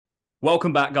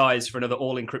Welcome back, guys, for another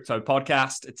All in Crypto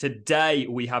podcast. Today,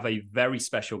 we have a very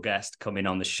special guest coming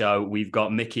on the show. We've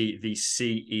got Micky, the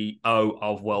CEO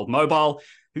of World Mobile,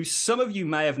 who some of you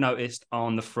may have noticed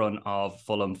on the front of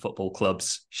Fulham Football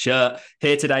Club's shirt.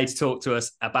 Here today to talk to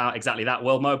us about exactly that,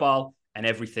 World Mobile, and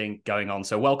everything going on.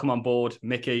 So welcome on board,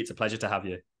 Micky. It's a pleasure to have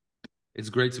you. It's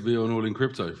great to be on All in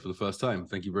Crypto for the first time.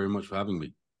 Thank you very much for having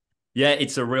me. Yeah,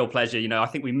 it's a real pleasure. I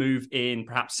think we move in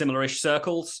perhaps similar-ish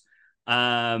circles.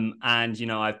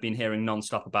 I've been hearing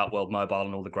nonstop about World Mobile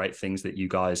and all the great things that you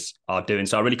guys are doing.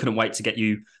 So I really couldn't wait to get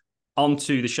you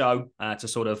onto the show to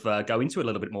sort of go into it a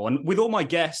little bit more. And with all my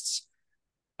guests,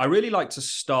 I really like to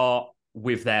start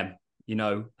with them,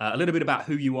 a little bit about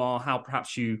who you are, how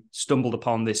perhaps you stumbled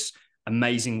upon this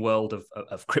amazing world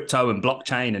of crypto and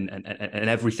blockchain and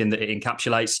everything that it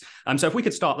encapsulates. So if we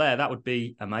could start there, that would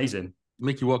be amazing.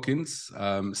 Micky Watkins,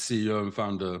 CEO and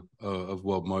founder of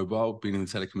World Mobile, been in the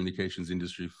telecommunications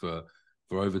industry for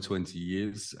over 20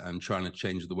 years and trying to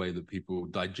change the way that people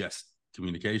digest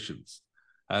communications.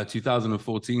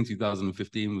 2014,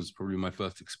 2015 was probably my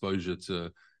first exposure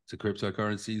to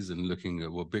cryptocurrencies and looking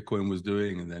at what Bitcoin was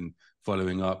doing, and then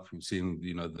following up and seeing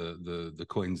the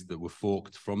coins that were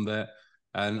forked from there.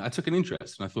 And I took an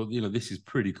interest, and I thought, this is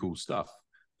pretty cool stuff,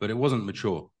 but it wasn't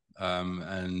mature.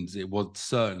 And it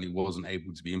certainly wasn't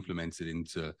able to be implemented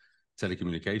into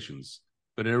telecommunications.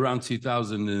 But in around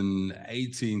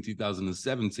 2018,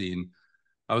 2017,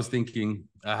 I was thinking,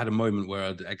 I had a moment where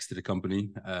I'd exited a company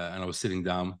and I was sitting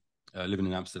down, living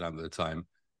in Amsterdam at the time,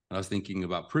 and I was thinking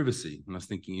about privacy. And I was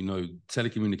thinking,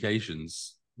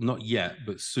 telecommunications, not yet,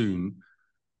 but soon,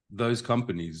 those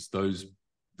companies, those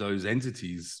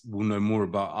entities will know more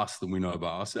about us than we know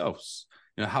about ourselves.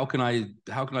 How can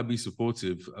I be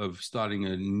supportive of starting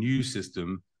a new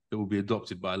system that will be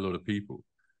adopted by a lot of people?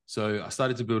 So I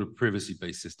started to build a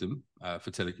privacy-based system for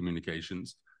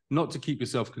telecommunications, not to keep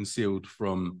yourself concealed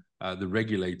from the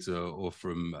regulator or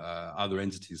from other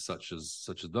entities such as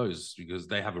those, because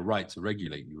they have a right to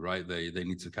regulate you, right? They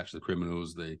need to catch the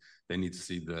criminals. They need to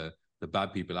see the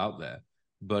bad people out there.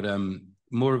 But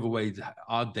more of a way,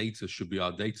 our data should be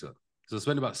our data. So I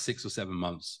spent about 6 or 7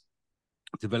 months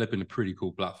developing a pretty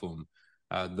cool platform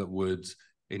that would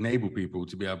enable people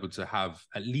to be able to have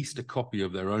at least a copy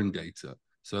of their own data.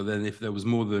 So then if there was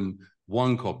more than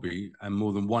one copy and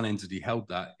more than one entity held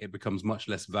that, it becomes much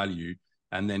less value.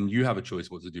 And then you have a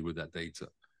choice what to do with that data.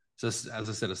 So as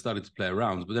I said, I started to play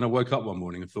around, but then I woke up one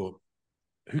morning and thought,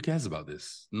 who cares about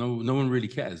this? No one really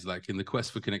cares. Like, in the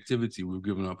quest for connectivity, we've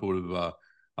given up all of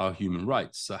our human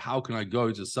rights. So how can I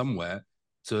go to somewhere,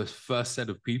 to a first set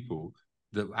of people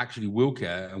that actually will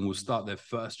care and will start their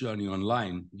first journey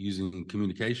online using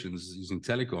communications, using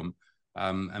telecom,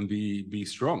 and be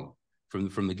strong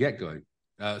from the get-go.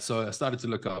 So I started to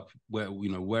look up where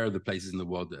are the places in the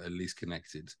world that are at least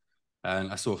connected.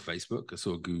 And I saw Facebook, I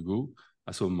saw Google,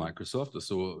 I saw Microsoft, I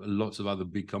saw lots of other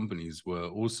big companies were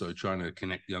also trying to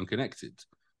connect the unconnected.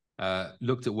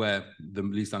 Looked at where the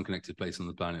least unconnected place on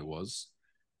the planet was.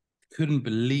 Couldn't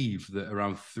believe that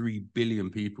around 3 billion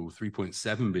people,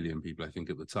 3.7 billion people, I think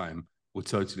at the time, were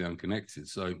totally unconnected.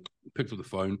 So picked up the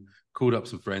phone, called up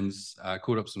some friends,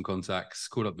 called up some contacts,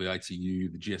 called up the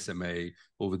ITU, the GSMA,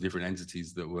 all the different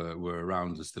entities that were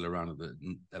around or still around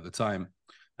at the time.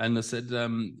 And I said,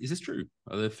 is this true?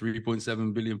 Are there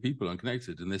 3.7 billion people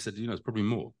unconnected? And they said, it's probably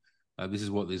more. This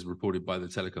is what is reported by the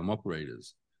telecom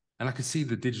operators. And I could see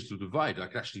the digital divide. I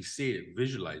could actually see it,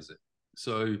 visualize it.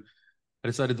 So I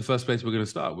decided the first place we're going to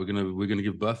start, we're going to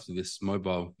give birth to this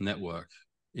mobile network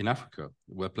in Africa,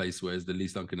 a place where it's the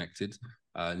least unconnected.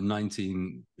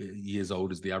 19 years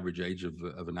old is the average age of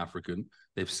an African.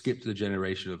 They've skipped the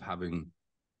generation of having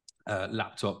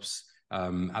laptops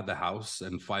at their house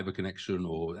and fiber connection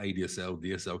or ADSL,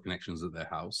 DSL connections at their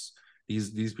house.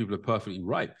 These people are perfectly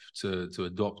ripe to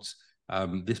adopt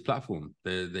this platform.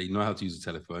 They know how to use a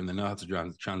telephone. They know how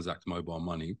to transact mobile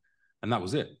money, and that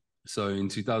was it. So in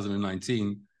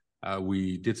 2019,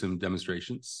 we did some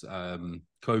demonstrations.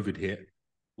 COVID hit.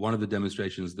 One of the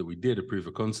demonstrations that we did, a proof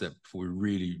of concept, before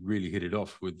we really hit it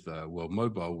off with World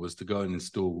Mobile, was to go and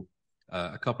install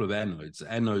a couple of air nodes.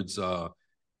 Air nodes are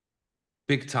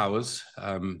big towers,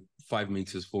 5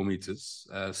 meters, 4 meters,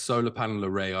 solar panel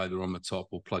array either on the top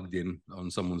or plugged in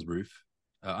on someone's roof.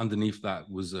 Underneath that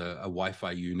was a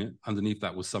Wi-Fi unit. Underneath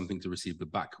that was something to receive the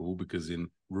backhaul, because in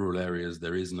rural areas,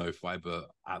 there is no fiber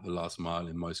at the last mile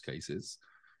in most cases.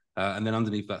 And then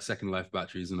underneath that, second life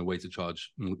batteries and a way to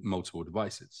charge multiple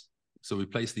devices. So we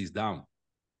placed these down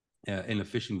in a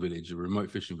fishing village, a remote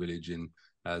fishing village in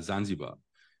Zanzibar.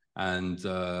 And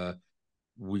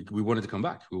we wanted to come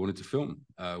back. We wanted to film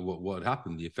what had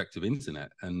happened, the effect of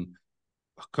internet. And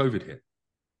COVID hit.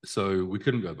 So we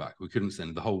couldn't go back. We couldn't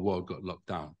send. The whole world got locked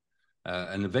down.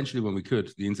 And eventually, when we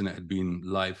could, the internet had been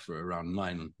live for around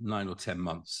nine or 10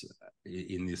 months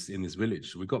in this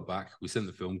village. So we got back. We sent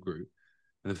the film crew,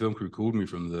 and the film crew called me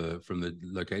from the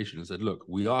location and said, "Look,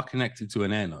 we are connected to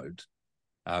an air node,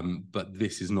 but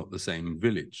this is not the same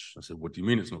village." I said, "What do you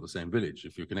mean it's not the same village?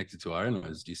 If you're connected to our air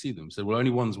nodes, do you see them?" He said, "Well,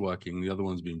 only one's working. The other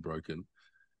one's been broken."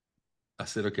 I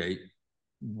said, "Okay,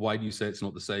 why do you say it's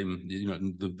not the same,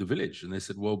 the village?" And they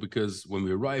said, "Well, because when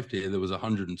we arrived here, there was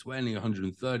 120,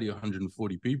 130,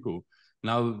 140 people.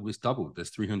 Now it's doubled. There's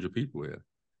 300 people here."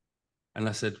 And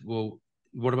I said, "Well,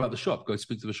 what about the shop? Go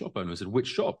speak to the shop owner." I said, "Which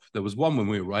shop? There was one when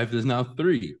we arrived. There's now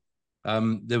three.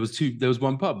 There was two. There was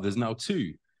one pub. There's now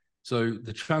two." So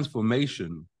the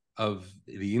transformation of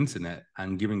the internet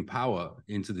and giving power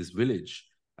into this village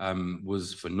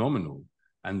was phenomenal.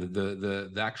 And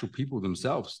the actual people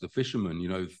themselves, the fishermen,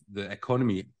 the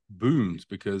economy boomed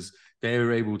because they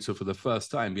were able to, for the first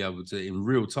time, be able to, in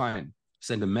real time,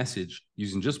 send a message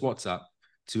using just WhatsApp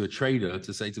to a trader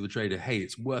to say to the trader, "Hey,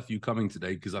 it's worth you coming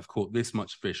today because I've caught this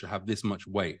much fish. I have this much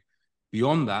weight."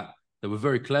 Beyond that, they were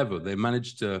very clever. They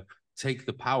managed to take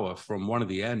the power from one of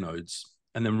the air nodes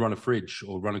and then run a fridge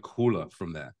or run a cooler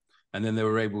from there. And then they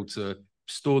were able to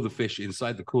store the fish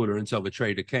inside the cooler until the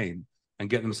trader came, and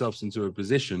get themselves into a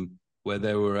position where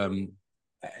they were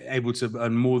able to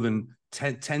earn more than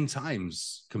 10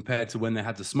 times compared to when they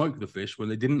had to smoke the fish when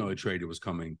they didn't know a trader was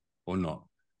coming or not.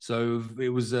 So it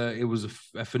was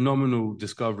a phenomenal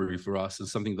discovery for us, and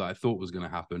something that I thought was going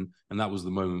to happen. And that was the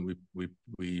moment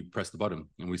we pressed the button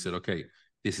and we said, "Okay,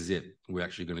 this is it. We're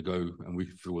actually going to go, and we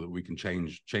feel that we can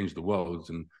change the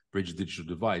world and bridge the digital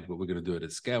divide, but we're going to do it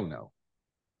at scale now."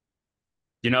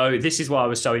 This is why I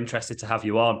was so interested to have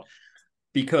you on,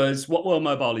 because what World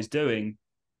Mobile is doing,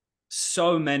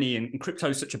 so many, and crypto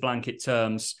is such a blanket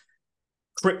terms,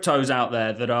 cryptos out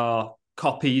there that are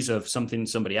copies of something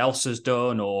somebody else has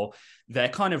done, or they're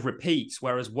kind of repeats,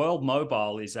 whereas World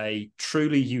Mobile is a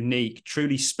truly unique,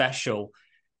 truly special,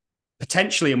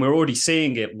 potentially, and we're already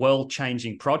seeing it,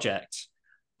 world-changing project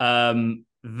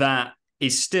that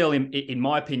is still, in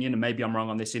my opinion, and maybe I'm wrong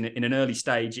on this, in an early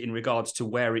stage in regards to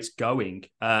where it's going.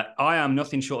 I am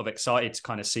nothing short of excited to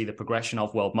kind of see the progression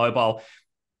of World Mobile.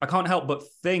 I can't help but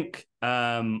think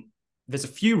there's a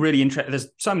few really there's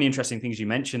so many interesting things you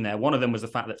mentioned there. One of them was the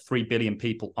fact that 3 billion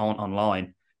people aren't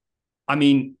online. I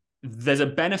mean, there's a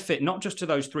benefit not just to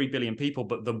those 3 billion people,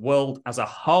 but the world as a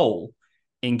whole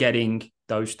in getting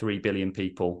those 3 billion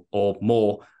people or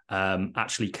more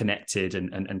actually connected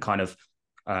and kind of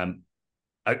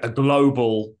a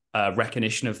global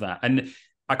recognition of that. And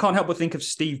I can't help but think of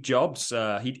Steve Jobs.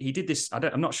 He did this.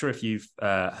 I'm not sure if you've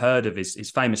heard of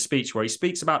his famous speech where he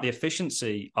speaks about the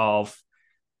efficiency of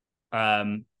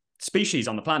species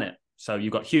on the planet. So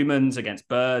you've got humans against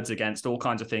birds, against all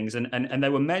kinds of things. And they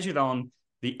were measured on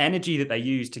the energy that they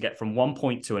use to get from one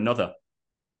point to another.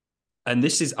 And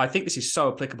I think this is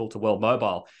so applicable to World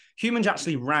Mobile. Humans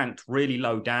actually ranked really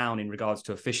low down in regards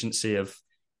to efficiency of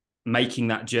making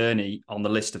that journey on the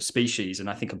list of species. And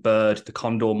I think a bird, the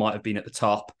condor, might have been at the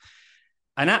top.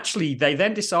 And actually, they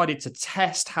then decided to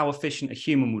test how efficient a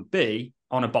human would be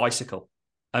on a bicycle.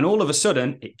 And all of a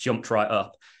sudden, it jumped right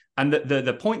up. And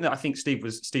the point that I think Steve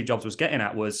Jobs was getting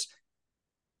at was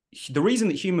the reason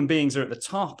that human beings are at the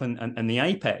top and the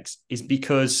apex is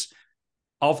because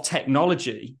of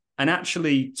technology, and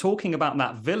actually talking about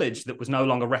that village that was no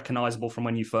longer recognizable from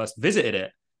when you first visited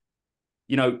it.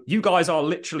 You guys are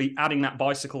literally adding that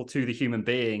bicycle to the human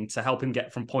being to help him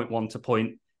get from point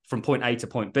A to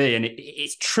point B. And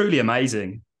it's truly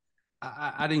amazing.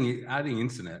 Adding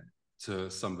internet to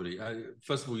somebody.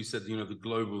 First of all, you said, the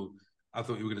global, I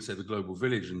thought you were going to say the global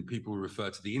village, and people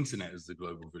refer to the internet as the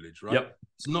global village, right? Yep.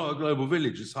 It's not a global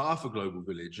village. It's half a global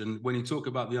village. And when you talk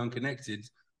about the unconnected,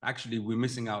 actually, we're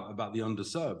missing out about the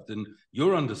underserved, and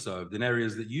you're underserved in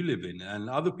areas that you live in, and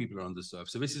other people are underserved.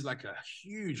 So this is like a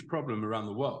huge problem around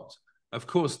the world. Of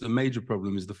course, the major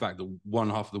problem is the fact that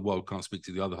one half of the world can't speak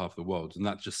to the other half of the world, and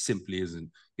that just simply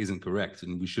isn't correct.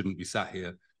 And we shouldn't be sat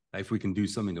here if we can do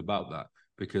something about that,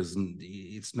 because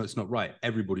it's not right.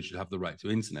 Everybody should have the right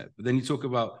to internet. But then you talk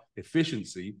about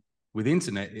efficiency. With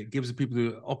internet, it gives people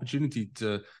the opportunity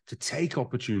to take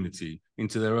opportunity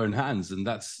into their own hands. And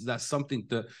that's something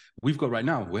that we've got right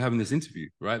now. We're having this interview,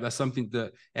 right? That's something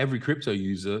that every crypto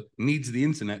user needs the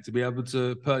internet to be able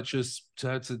to purchase,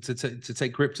 to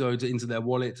take crypto into their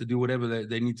wallet, to do whatever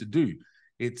they need to do.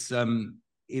 It's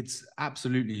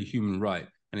absolutely a human right,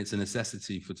 and it's a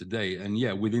necessity for today. And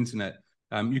yeah, with internet,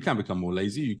 you can become more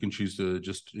lazy. You can choose to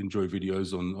just enjoy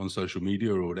videos on social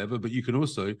media or whatever, but you can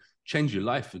also change your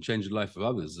life and change the life of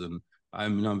others. And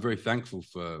I'm very thankful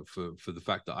for the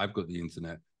fact that I've got the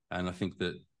internet, and I think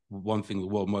that one thing that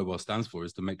World Mobile stands for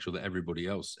is to make sure that everybody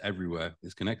else everywhere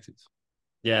is connected.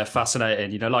 Yeah,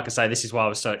 fascinating. Like I say, this is why I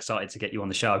was so excited to get you on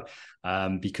the show,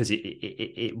 because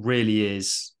it really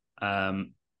is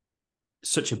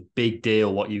such a big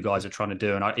deal what you guys are trying to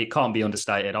do, and it can't be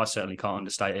understated. I certainly can't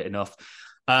understate it enough.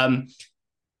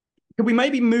 Could we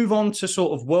maybe move on to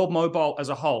sort of World Mobile as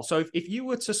a whole? So if you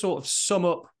were to sort of sum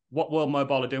up what World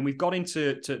Mobile are doing, we've got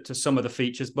into some of the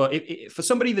features, but for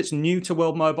somebody that's new to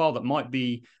World Mobile that might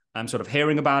be sort of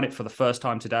hearing about it for the first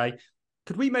time today,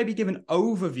 could we maybe give an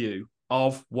overview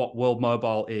of what World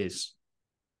Mobile is?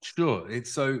 Sure.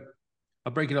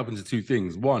 I'll break it up into two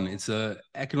things. One, it's a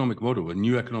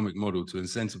new economic model to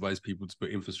incentivize people to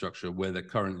put infrastructure where there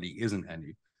currently isn't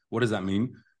any. What does that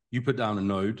mean? You put down a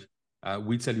node,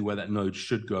 we tell you where that node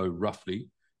should go roughly,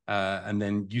 and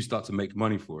then you start to make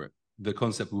money for it. The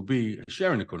concept will be a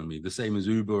sharing economy, the same as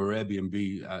Uber or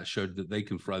Airbnb showed that they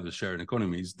can thrive as sharing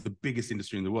economies. The biggest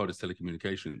industry in the world is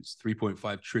telecommunications,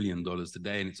 $3.5 trillion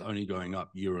today, and it's only going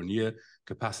up year on year.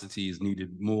 Capacity is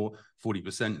needed more,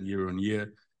 40% year on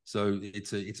year. So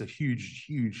it's a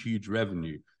huge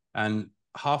revenue. And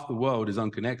half the world is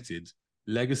unconnected.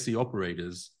 Legacy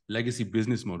operators, legacy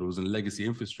business models, and legacy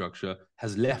infrastructure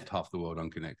has left half the world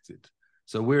unconnected.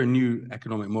 So we're a new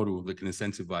economic model that can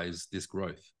incentivize this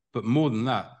growth. But more than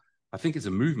that, I think it's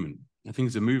a movement. I think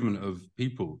it's a movement of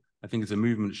people. I think it's a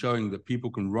movement showing that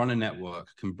people can run a network,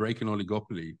 can break an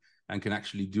oligopoly, and can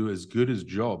actually do as good a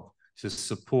job to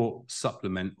support,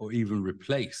 supplement, or even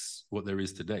replace what there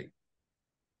is today.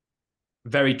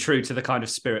 Very true to the kind of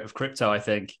spirit of crypto, I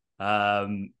think.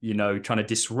 Trying to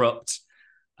disrupt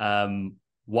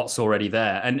what's already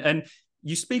there. And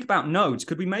you speak about nodes.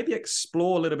 Could we maybe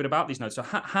explore a little bit about these nodes? So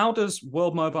how does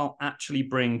World Mobile actually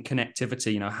bring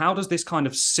connectivity? How does this kind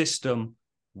of system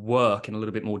work in a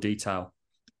little bit more detail?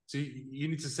 So you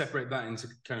need to separate that into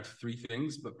kind of three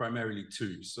things, but primarily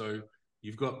two. So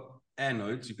you've got air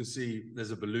nodes. You can see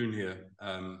there's a balloon here.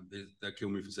 They'll kill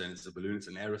me for saying it's a balloon. It's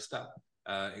an aerostat.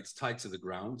 It's tied to the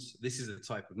ground. This is a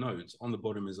type of node. On the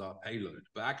bottom is our payload.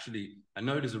 But actually, a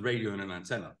node is a radio and an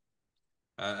antenna.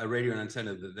 A radio and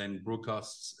antenna that then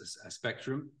broadcasts a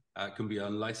spectrum. Can be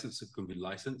unlicensed, it can be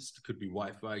licensed, it could be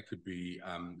Wi-Fi, it could be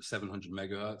 700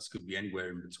 megahertz, could be anywhere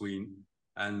in between.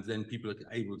 And then people are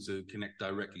able to connect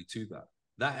directly to that.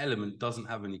 That element doesn't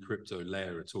have any crypto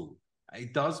layer at all.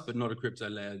 It does, but not a crypto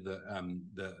layer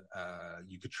that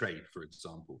you could trade, for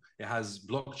example. It has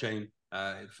blockchain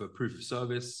for proof of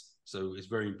service. So it's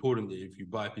very important that if you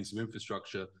buy a piece of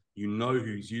infrastructure, you know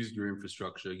who's used your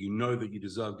infrastructure, you know that you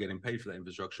deserve getting paid for that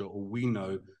infrastructure, or we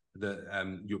know that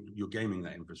you're gaming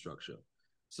that infrastructure.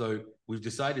 So we've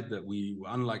decided that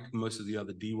unlike most of the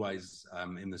other DYs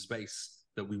in the space,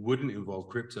 that we wouldn't involve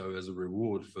crypto as a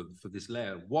reward for this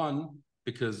layer. One,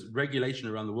 because regulation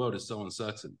around the world is so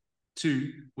uncertain.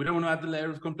 Two, we don't want to add the layer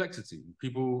of complexity.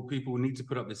 People need to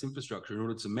put up this infrastructure in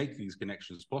order to make these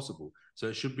connections possible. So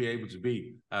it should be able to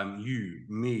be you,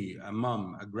 me, a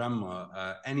mum, a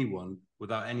grandma, anyone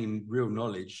without any real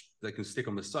knowledge that can stick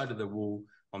on the side of their wall,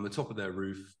 on the top of their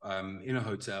roof, in a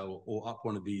hotel, or up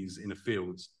one of these in a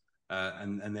field,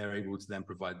 and they're able to then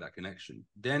provide that connection.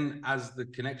 Then as the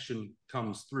connection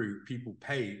comes through, people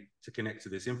pay to connect to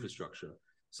this infrastructure.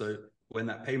 So when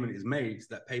that payment is made,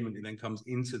 that payment then comes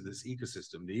into this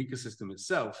ecosystem. The ecosystem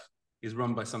itself is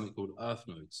run by something called Earth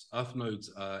nodes. Earth nodes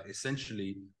are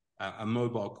essentially a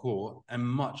mobile core and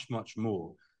much, much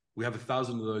more. We have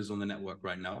 1,000 of those on the network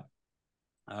right now.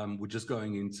 We're just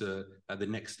going into the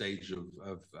next stage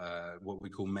of what we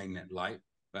call mainnet light,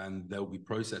 and they'll be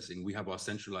processing. We have our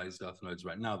centralized Earth nodes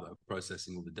right now that are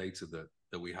processing all the data that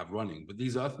we have running. But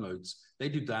these Earth nodes, they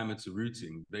do diameter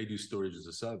routing, they do storage as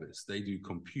a service, they do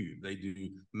compute, they do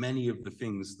many of the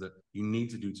things that you need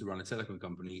to do to run a telecom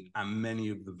company, and many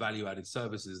of the value-added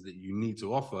services that you need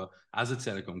to offer as a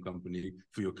telecom company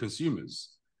for your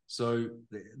consumers. So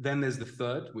then there's the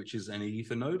third, which is an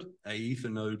Ether node. A Ether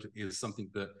node is something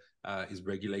that is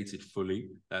regulated fully.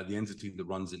 The entity that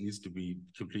runs it needs to be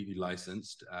completely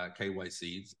licensed,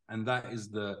 KYC'd, and that is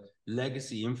the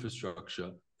legacy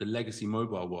infrastructure, the legacy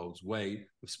mobile world's way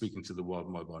of speaking to the World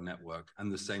Mobile Network,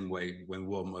 and the same way when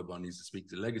World Mobile needs to speak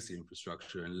to legacy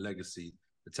infrastructure and legacy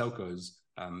the telcos,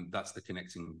 that's the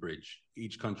connecting bridge.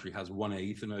 Each country has one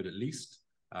Ether node at least.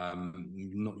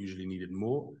 Not usually needed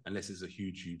more unless it's a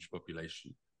huge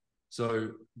population. So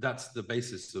that's the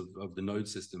basis of the node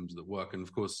systems that work. And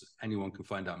of course, anyone can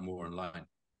find out more online.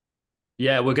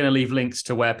 Yeah, we're going to leave links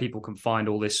to where people can find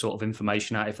all this sort of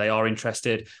information out if they are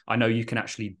interested. I know you can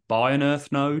actually buy an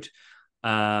Earth node,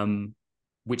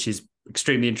 which is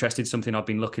extremely interested, something I've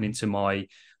been looking into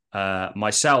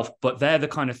myself. But they're the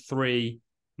kind of three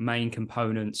main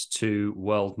components to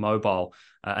World Mobile,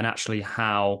 and actually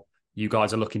how you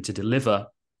guys are looking to deliver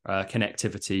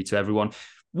connectivity to everyone.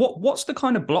 What's the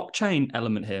kind of blockchain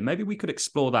element here? Maybe we could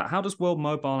explore that. How does World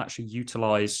Mobile actually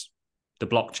utilize the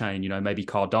blockchain? You know, maybe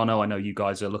Cardano. I know you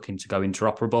guys are looking to go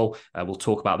interoperable. We'll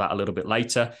talk about that a little bit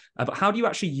later. But how do you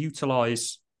actually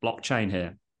utilize blockchain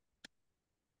here?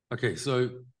 Okay, so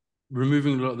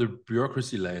removing a lot of the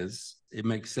bureaucracy layers, it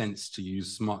makes sense to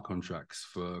use smart contracts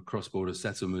for cross-border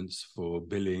settlements, for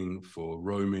billing, for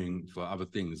roaming, for other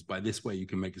things. By this way, you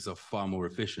can make yourself far more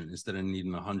efficient. Instead of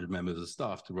needing 100 members of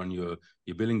staff to run your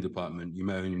billing department, you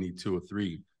may only need 2 or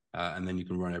 3, and then you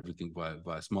can run everything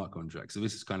via smart contracts. So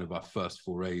this is kind of our first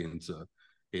foray into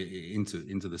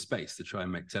the space to try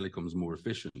and make telecoms more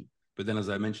efficient. But then, as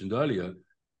I mentioned earlier,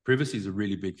 privacy is a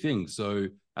really big thing. So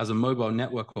as a mobile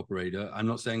network operator, I'm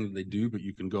not saying that they do, but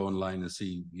you can go online and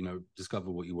see,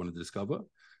 discover what you want to discover.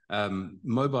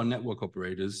 Mobile network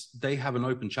operators, they have an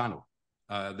open channel.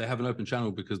 They have an open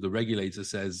channel because the regulator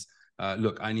says,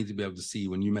 look, I need to be able to see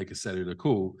when you make a cellular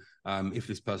call, if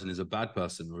this person is a bad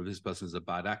person or if this person is a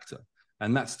bad actor.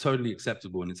 And that's totally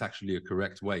acceptable, and it's actually a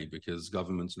correct way because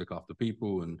governments look after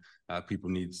people, and people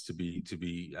needs to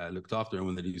be looked after. And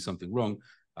when they do something wrong,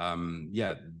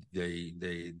 the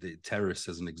terrorists,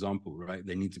 as an example, right?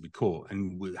 They need to be caught,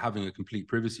 and having a complete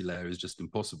privacy layer is just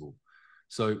impossible.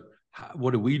 So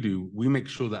what do? We make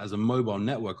sure that as a mobile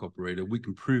network operator, we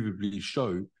can provably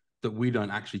show that we don't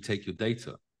actually take your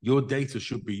data. Your data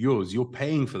should be yours. You're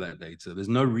paying for that data. There's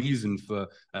no reason for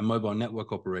a mobile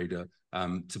network operator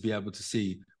to be able to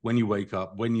see when you wake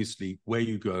up, when you sleep, where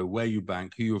you go, where you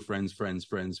bank, who your friends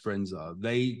are.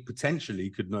 They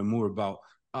potentially could know more about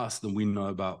us than we know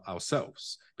about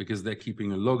ourselves because they're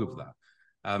keeping a log of that.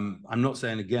 I'm not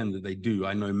saying again that they do.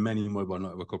 I know many mobile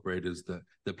network operators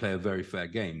that play a very fair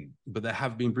game, but there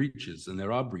have been breaches and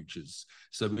there are breaches.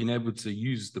 So being able to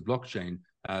use the blockchain,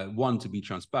 1, to be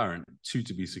transparent, 2,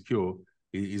 to be secure,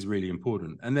 is really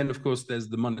important. And then, of course, there's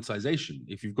the monetization.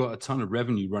 If you've got a ton of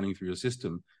revenue running through your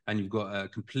system and you've got a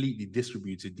completely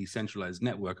distributed, decentralized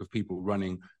network of people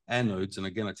running air nodes, and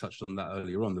again, I touched on that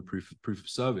earlier on, the proof of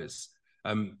service,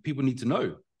 people need to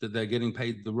know that they're getting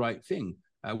paid the right thing.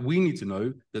 We need to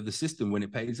know that the system, when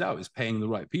it pays out, is paying the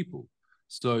right people.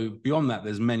 So beyond that,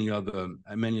 there's many other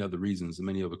reasons and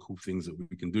many other cool things that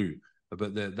we can do,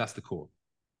 but that's the core.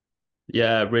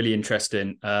 Yeah, really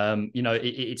interesting.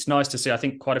 It's nice to see. I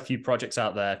think quite a few projects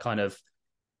out there, kind of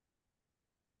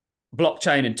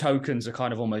blockchain and tokens are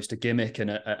kind of almost a gimmick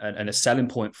and a selling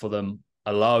point for them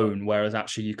alone, whereas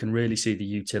actually you can really see the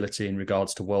utility in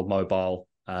regards to World Mobile.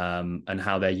 And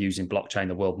how they're using blockchain,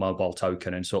 the World Mobile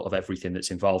token, and sort of everything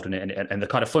that's involved in it, and the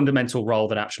kind of fundamental role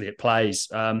that actually it plays.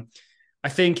 I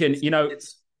think,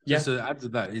 just to add to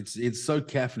that, it's so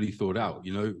carefully thought out.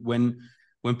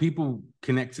 When people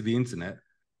connect to the internet,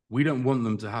 we don't want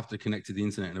them to have to connect to the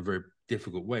internet in a very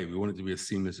difficult way. We want it to be a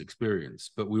seamless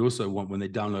experience, but we also want, when they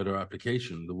download our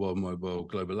application, the World Mobile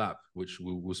Global App, which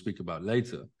we'll speak about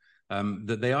later,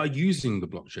 that they are using the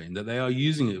blockchain, that they are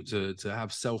using it to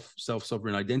have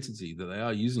self-sovereign identity, that they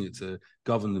are using it to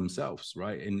govern themselves,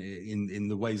 right? In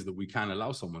the ways that we can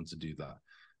allow someone to do that.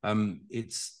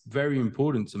 It's very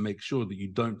important to make sure that you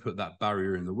don't put that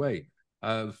barrier in the way.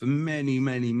 For many,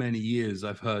 many, many years,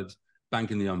 I've heard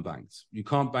banking the unbanked. You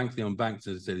can't bank the unbanked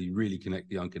until you really connect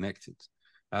the unconnected.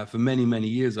 For many, many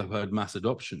years, I've heard mass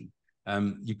adoption.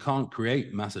 You can't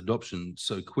create mass adoption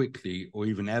so quickly or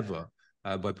even ever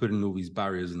by putting all these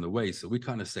barriers in the way. So we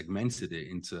kind of segmented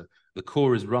it into the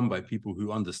core is run by people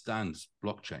who understand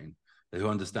blockchain, who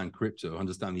understand crypto, who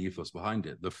understand the ethos behind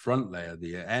it. The front layer,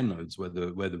 the air nodes, where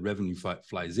the revenue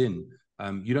flies in,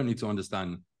 you don't need to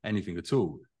understand anything at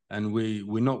all. And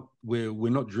we're not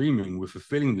dreaming, we're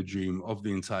fulfilling the dream of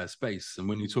the entire space. And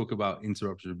when you talk about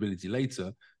interoperability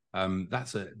later,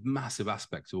 that's a massive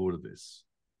aspect to all of this.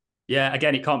 Yeah,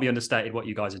 again, it can't be understated what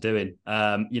you guys are doing.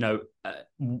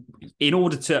 In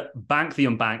order to bank the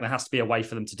unbanked, there has to be a way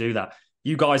for them to do that.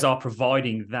 You guys are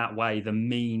providing that way, the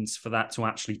means for that to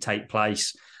actually take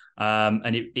place.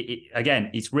 And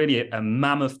again, it's really a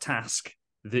mammoth task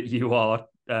that you are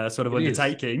sort of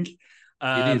undertaking.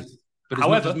 It is. But it's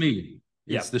not just me.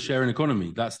 It's Yeah. the sharing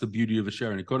economy. That's the beauty of a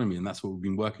sharing economy. And that's what we've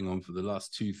been working on for the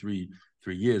last 2-3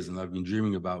 years. And I've been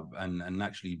dreaming about and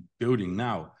actually building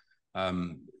now.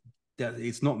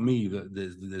 It's not me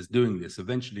that's doing this.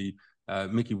 Eventually,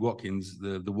 Micky Watkins,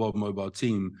 the World Mobile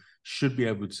team, should be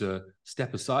able to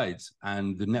step aside,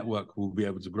 and the network will be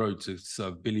able to grow to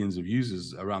serve billions of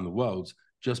users around the world.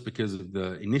 just because of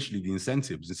initially the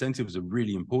incentives. Incentives are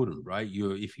really important, right?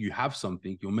 If you have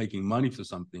something, you're making money for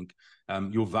something,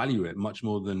 you'll value it much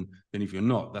more than if you're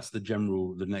not. That's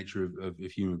the nature of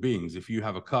human beings. If you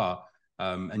have a car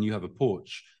and you have a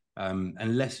Porsche,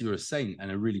 unless you're a saint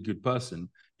and a really good person,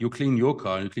 you'll clean your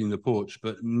car and you'll clean the Porsche,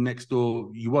 but next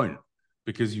door you won't,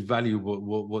 because you value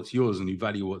what's yours and you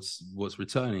value what's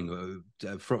returning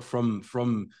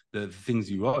from the things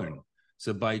you own.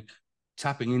 So by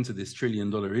tapping into this $1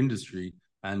 trillion industry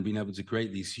and being able to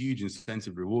create these huge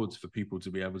incentive rewards for people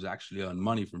to be able to actually earn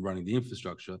money from running the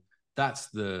infrastructure, that's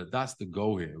the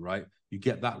goal here, right? You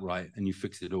get that right and you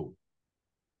fix it all.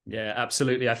 Yeah,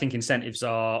 absolutely. I think incentives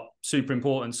are super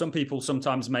important. Some people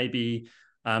sometimes maybe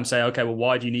say, okay, well,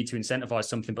 why do you need to incentivize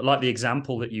something? But like the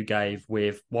example that you gave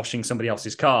with washing somebody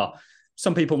else's car,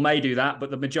 some people may do that, but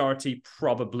the majority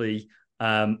probably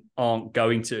aren't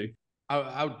going to.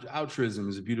 Altruism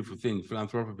is a beautiful thing.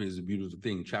 Philanthropy is a beautiful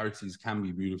thing. Charities can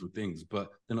be beautiful things, but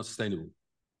they're not sustainable.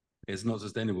 It's not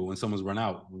sustainable. When someone's run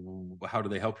out, how do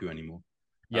they help you anymore?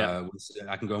 Yeah,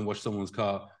 I can go and wash someone's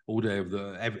car all day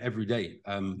every day.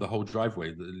 The whole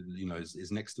driveway,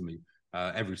 is next to me.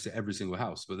 Every single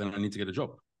house. But then I need to get a job,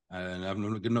 and I'm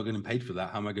not getting paid for that.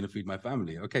 How am I going to feed my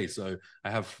family? Okay, so I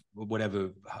have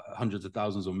whatever hundreds of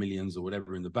thousands or millions or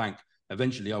whatever in the bank.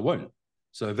 Eventually, I won't.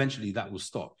 So eventually, that will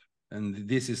stop. And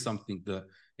this is something that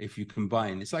if you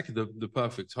combine, it's like the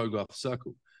perfect Hogarth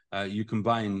circle. You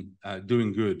combine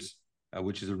doing good,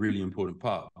 which is a really important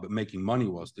part, but making money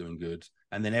whilst doing good,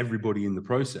 and then everybody in the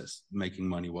process making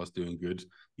money whilst doing good,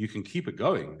 you can keep it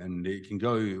going, and it can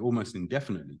go almost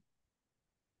indefinitely.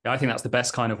 I think that's the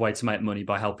best kind of way to make money,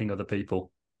 by helping other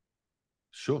people.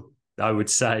 Sure. I would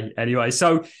say. Anyway,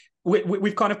 so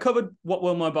we've kind of covered what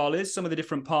World Mobile is, some of the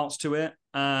different parts to it,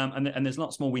 and there's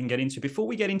lots more we can get into. Before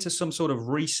we get into some sort of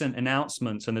recent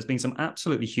announcements, and there's been some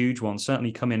absolutely huge ones,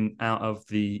 certainly coming out of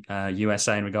the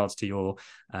USA in regards to your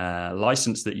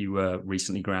license that you were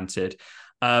recently granted.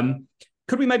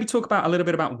 Could we maybe talk about a little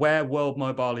bit about where World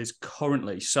Mobile is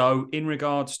currently? So in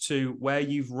regards to where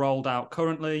you've rolled out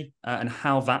currently and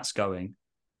how that's going.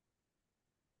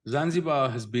 Zanzibar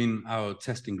has been our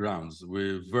testing grounds.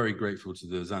 We're very grateful to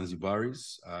the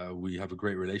Zanzibaris. We have a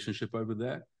great relationship over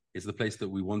there. It's the place that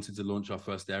we wanted to launch our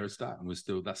first aerostat,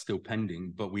 and that's still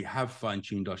pending, but we have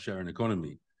fine-tuned our sharing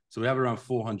economy. So we have around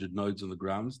 400 nodes on the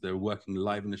grounds. They're working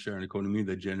live in the sharing economy.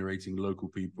 They're generating local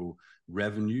people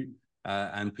revenue,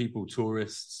 and people,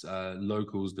 tourists,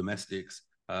 locals, domestics,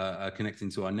 are connecting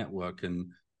to our network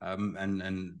and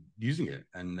using it.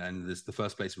 And this is the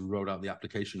first place we rolled out the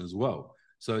application as well.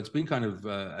 So it's been kind of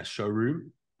a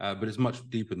showroom, but it's much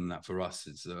deeper than that for us.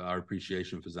 It's our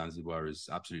appreciation for Zanzibar is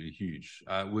absolutely huge.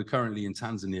 We're currently in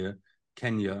Tanzania,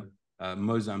 Kenya,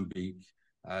 Mozambique,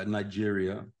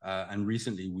 Nigeria, and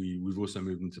recently we've also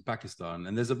moved into Pakistan.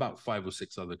 And there's about 5 or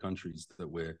 6 other countries that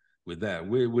we're there.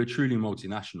 We're truly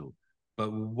multinational.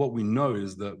 But what we know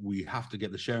is that we have to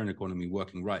get the sharing economy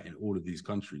working right in all of these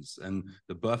countries. And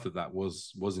the birth of that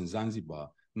was in Zanzibar.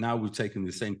 Now we've taken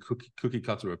the same cookie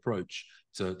cutter approach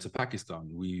to Pakistan.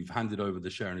 We've handed over the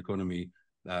sharing economy,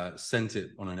 sent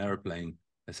it on an airplane,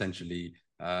 essentially,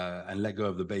 and let go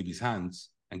of the baby's hands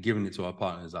and given it to our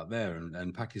partners out there.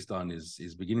 And Pakistan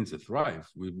is beginning to thrive.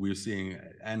 We're seeing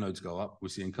air nodes go up. We're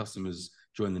seeing customers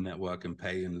join the network and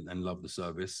pay and love the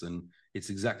service. And it's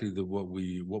exactly what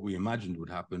we imagined would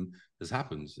happen has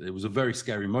happened. It was a very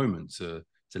scary moment to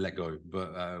let go,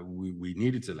 but we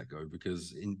needed to let go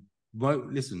because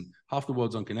listen, half the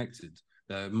world's unconnected.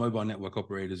 Mobile network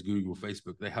operators, Google,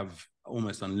 Facebook, they have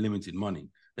almost unlimited money.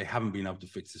 They haven't been able to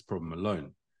fix this problem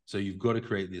alone. So you've got to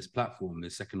create this platform,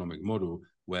 this economic model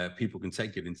where people can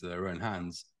take it into their own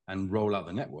hands and roll out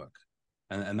the network.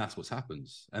 And that's what's happened.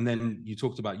 And then you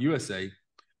talked about USA.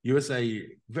 USA,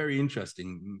 very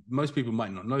interesting. Most people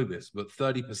might not know this, but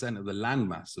 30% of the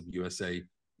landmass of USA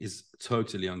is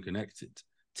totally unconnected.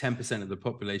 10% of the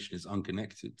population is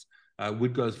unconnected.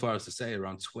 We'd go as far as to say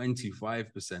around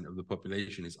 25% of the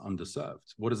population is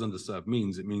underserved. What does underserved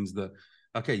means? It means that,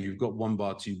 okay, you've got 1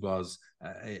 bar, 2 bars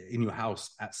in your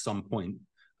house at some point,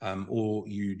 or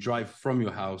you drive from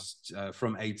your house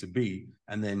from A to B,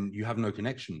 and then you have no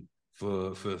connection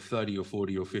for 30 or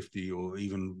 40 or 50 or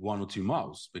even 1 or 2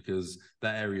 miles because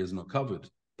that area is not covered.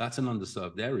 That's an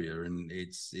underserved area, and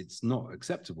it's not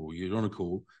acceptable. You're on a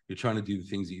call, you're trying to do the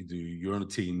things that you do, you're on a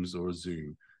Teams or a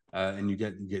Zoom, and you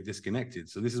get disconnected.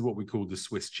 So this is what we call the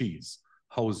Swiss cheese,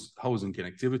 holes in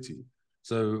connectivity.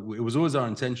 So it was always our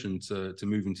intention to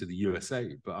move into the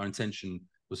USA, but our intention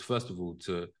was first of all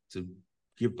to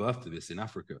give birth to this in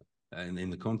Africa. in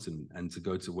the continent, and to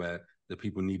go to where the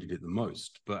people needed it the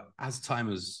most. But as time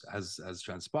has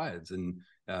transpired, and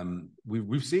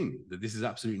we've seen that this is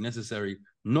absolutely necessary,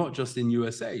 not just in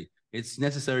USA. It's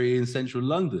necessary in central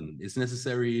London. It's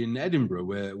necessary in Edinburgh,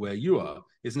 where you are.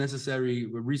 It's necessary.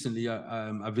 Recently,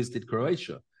 I visited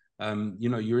Croatia.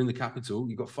 You're in the capital.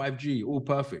 You've got 5G, all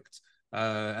perfect.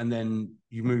 And then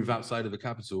you move outside of the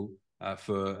capital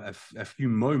for a few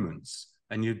moments,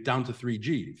 and you're down to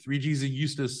 3G. 3G is a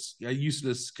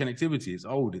useless connectivity. It's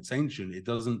old. It's ancient. It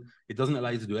doesn't allow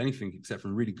you to do anything except for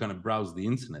really kind of browse the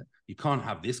internet. You can't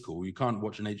have this call. You can't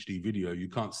watch an HD video. You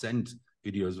can't send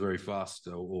videos very fast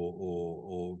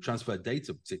or transfer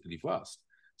data particularly fast.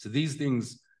 So these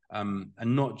things are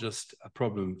not just a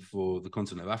problem for the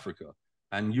continent of Africa.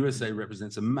 And USA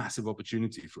represents a massive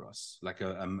opportunity for us, like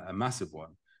a massive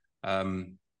one.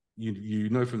 You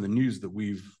know from the news that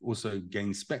we've also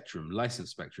gained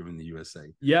licensed spectrum in the USA.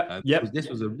 Yeah, This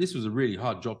was a really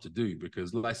hard job to do,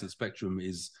 because licensed spectrum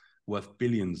is worth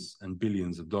billions and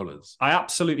billions of dollars. I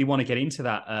absolutely want to get into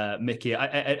that, Micky.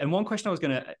 And one question I was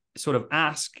going to sort of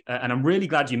ask, and I'm really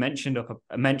glad you mentioned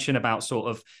about sort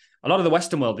of a lot of the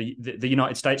Western world, the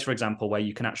United States, for example, where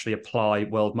you can actually apply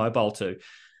World Mobile to.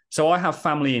 So I have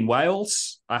family in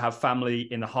Wales, I have family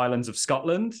in the Highlands of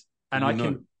Scotland,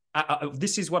 and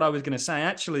this is what I was going to say.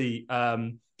 Actually,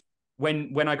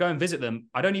 when I go and visit them,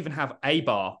 I don't even have a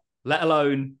bar, let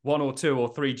alone 1 or 2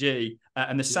 or 3G.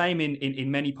 And the same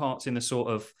in many parts in the sort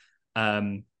of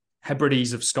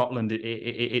Hebrides of Scotland,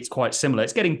 it's quite similar.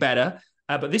 It's getting better,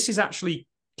 but this is actually,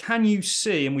 can you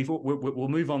see, and we'll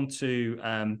move on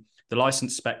to the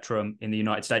licensed spectrum in the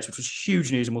United States, which was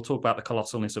huge news, and we'll talk about the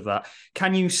colossalness of that.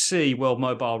 Can you see World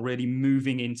Mobile really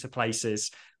moving into places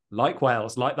like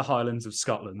Wales, like the Highlands of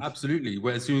Scotland? Absolutely.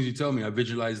 Well, as soon as you tell me, I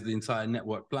visualize the entire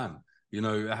network plan.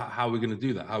 How are we going to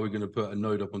do that? How are we going to put a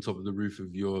node up on top of the roof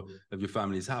of your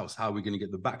family's house? How are we going to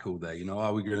get the backhaul there?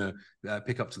 Are we going to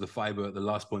pick up to the fiber at the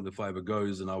last point the fiber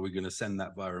goes, and are we going to send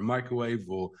that via a microwave,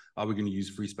 or are we going to use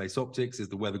free space optics? Is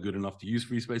the weather good enough to use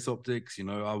free space optics?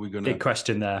 Are we going to... Big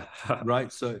question there.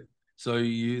 Right.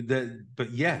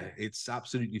 But yeah, it's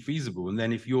absolutely feasible. And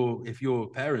then if your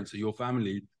parents or your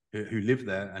family who live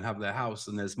there and have their house,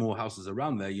 and there's more houses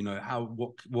around there,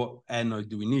 what air node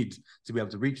do we need to be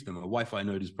able to reach them? A Wi-Fi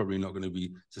node is probably not going to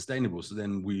be sustainable. So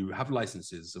then we have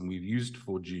licenses, and we've used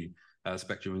 4G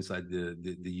spectrum inside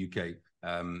the UK,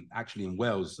 actually in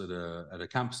Wales at a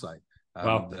campsite.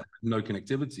 Wow. No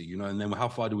connectivity, and then how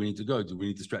far do we need to go? Do we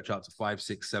need to stretch out to 5,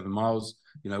 6, 7 miles?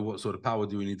 What sort of power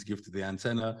do we need to give to the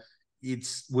antenna?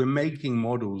 We're making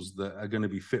models that are going to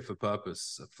be fit for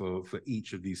purpose for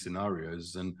each of these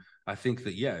scenarios. And I think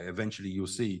that, eventually you'll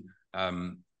see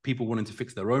people wanting to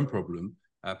fix their own problem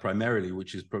primarily,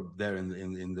 which is there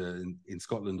in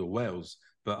Scotland or Wales,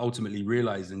 but ultimately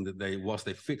realizing that whilst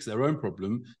they fix their own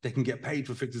problem, they can get paid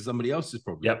for fixing somebody else's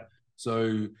problem. Yep.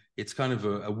 So it's kind of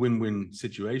a win-win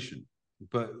situation.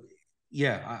 But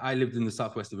I lived in the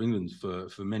southwest of England for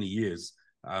many years.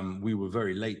 We were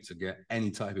very late to get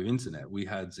any type of internet. We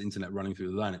had internet running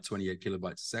through the line at 28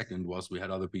 kilobytes a second, whilst we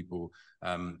had other people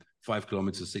 5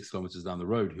 kilometers, 6 kilometers down the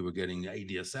road who were getting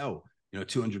ADSL,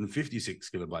 256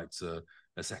 kilobytes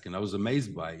a second. I was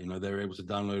amazed by it. They were able to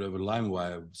download over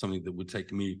LimeWire something that would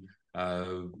take me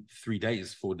 3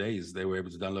 days, 4 days. They were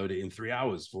able to download it in 3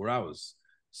 hours, 4 hours.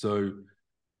 So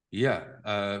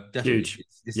definitely. Huge.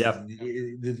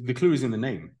 The clue is in the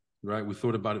name. Right, we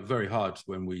thought about it very hard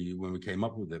when we came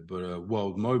up with it. But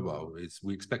World Mobile,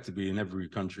 we expect to be in every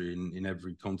country, in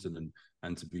every continent,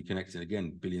 and to be connecting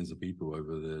again billions of people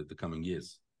over the coming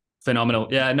years. Phenomenal.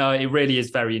 Yeah, no, it really is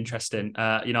very interesting.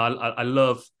 I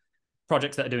love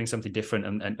projects that are doing something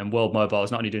different, and World Mobile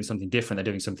is not only doing something different,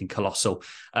 they're doing something colossal.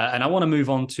 And I want to move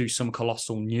on to some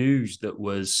colossal news that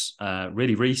was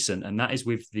really recent, and that is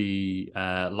with the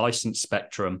licensed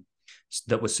spectrum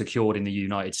that was secured in the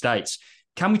United States.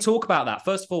 Can we talk about that?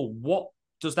 First of all, what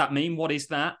does that mean? What is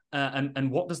that?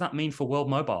 And what does that mean for World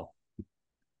Mobile?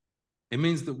 It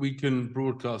means that we can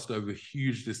broadcast over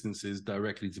huge distances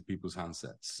directly to people's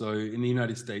handsets. So in the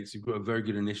United States, you've got a very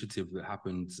good initiative that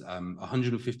happened.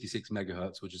 156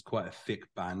 megahertz, which is quite a thick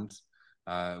band,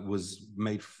 was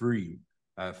made free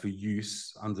for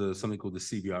use under something called the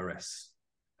CBRS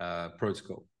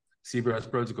protocol. CBRS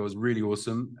protocol is really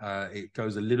awesome. It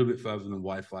goes a little bit further than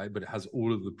Wi-Fi, but it has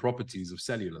all of the properties of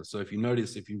cellular. So if you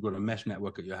notice, if you've got a mesh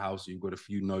network at your house, or you've got a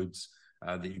few nodes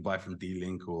that you buy from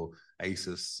D-Link or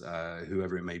Asus,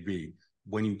 whoever it may be,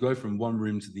 when you go from one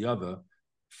room to the other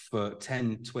for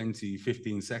 10, 20,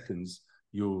 15 seconds,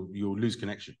 you'll lose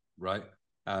connection, right?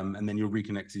 And then you'll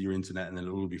reconnect to your internet, and then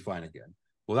it'll all be fine again.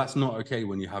 Well, that's not okay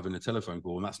when you're having a telephone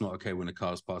call, and that's not okay when a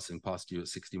car's passing past you at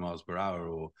 60 miles per hour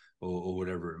or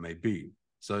whatever it may be.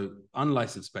 So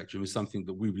unlicensed spectrum is something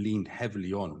that we've leaned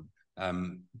heavily on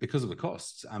because of the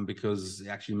costs and because it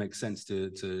actually makes sense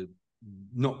to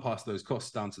not pass those costs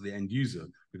down to the end user,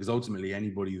 because ultimately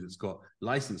anybody that's got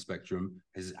licensed spectrum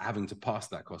is having to pass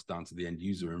that cost down to the end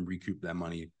user and recoup their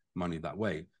money that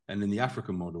way. And in the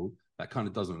African model, that kind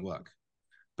of doesn't work.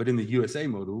 But in the USA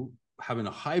model, having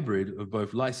a hybrid of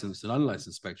both licensed and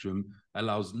unlicensed spectrum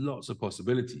allows lots of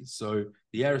possibilities. So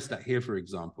the aerostat here, for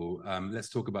example, let's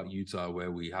talk about Utah,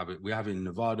 where we have it. We have in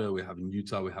Nevada, we have in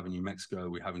Utah, we have in New Mexico,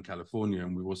 we have in California,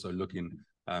 and we're also looking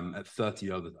at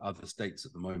 30 other states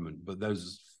at the moment. But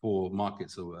those 4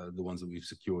 markets are the ones that we've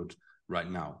secured right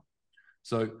now.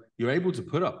 So you're able to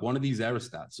put up one of these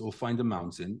aerostats or find a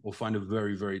mountain or find a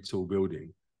very, very tall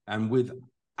building. And with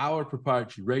our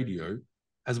proprietary radio,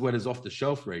 as well as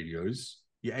off-the-shelf radios,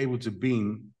 you're able to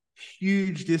beam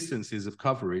huge distances of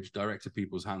coverage direct to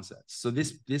people's handsets. So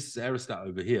this aerostat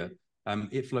over here,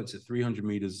 it floats at 300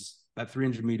 meters. At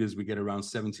 300 meters, we get around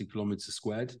 70 kilometers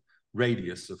squared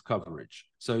radius of coverage.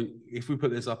 So if we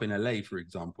put this up in LA, for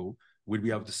example, we'd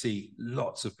be able to see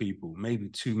lots of people, maybe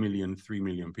 2 million, 3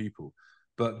 million people.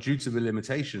 But due to the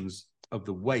limitations of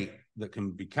the weight that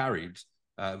can be carried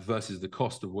versus the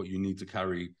cost of what you need to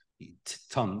carry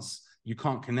tons, you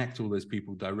can't connect all those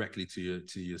people directly to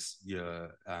your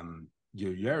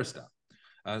aerostat.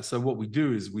 So what we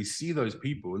do is we see those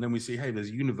people, and then we see, hey, there's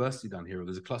a university down here, or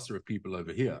there's a cluster of people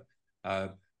over here.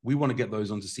 We want to get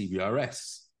those onto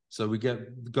CBRS. So we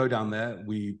go down there,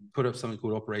 we put up something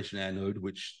called Operation Air Node,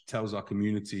 which tells our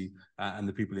community and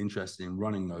the people interested in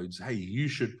running nodes, hey, you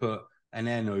should put an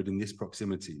air node in this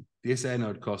proximity. This air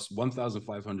node costs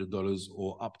 $1,500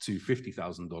 or up to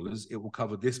 $50,000. It will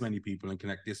cover this many people and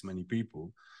connect this many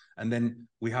people. And then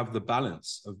we have the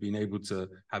balance of being able to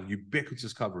have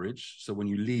ubiquitous coverage. So when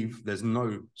you leave, there's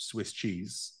no Swiss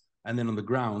cheese. And then on the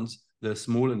ground, the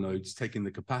smaller nodes taking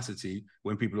the capacity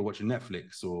when people are watching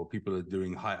Netflix or people are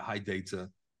doing high data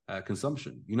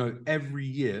consumption. You know, every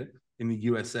year in the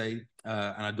USA,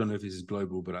 and I don't know if this is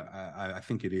global, but I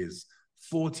think it is,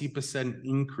 40%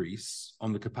 increase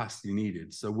on the capacity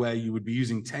needed. So where you would be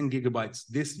using 10 gigabytes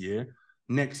this year,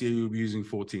 next year you'll be using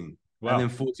 14. Wow. And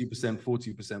then 40%,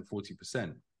 40%,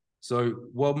 40%. So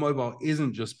World Mobile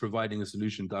isn't just providing a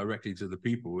solution directly to the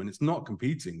people, and it's not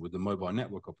competing with the mobile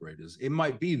network operators. It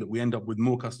might be that we end up with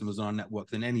more customers on our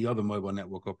network than any other mobile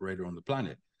network operator on the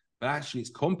planet, but actually it's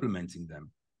complementing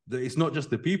them. It's not just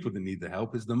the people that need the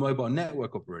help, it's the mobile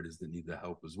network operators that need the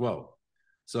help as well.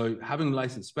 So having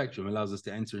licensed spectrum allows us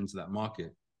to enter into that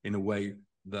market in a way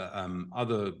that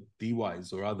other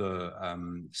DWIs or other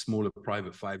smaller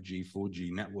private 5G,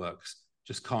 4G networks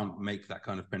just can't make that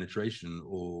kind of penetration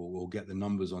or get the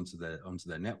numbers onto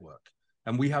their network.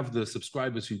 And we have the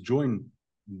subscribers who join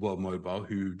World Mobile,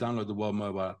 who download the World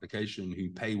Mobile application, who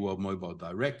pay World Mobile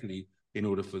directly in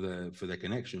order for their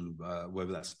connection,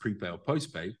 whether that's prepay or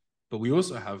postpay. But we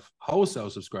also have wholesale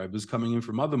subscribers coming in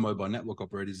from other mobile network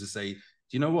operators to say, do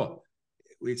you know what?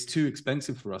 It's too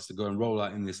expensive for us to go and roll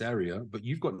out in this area, but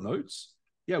you've got nodes.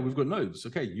 Yeah, we've got nodes.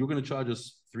 Okay, you're going to charge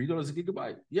us $3 a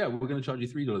gigabyte. Yeah, we're going to charge you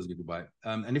 $3 a gigabyte.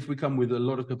 And if we come with a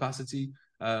lot of capacity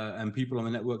and people on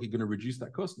the network are going to reduce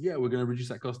that cost, yeah, we're going to reduce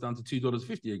that cost down to $2.50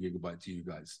 a gigabyte to you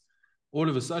guys. All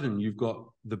of a sudden, you've got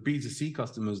the B2C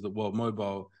customers that World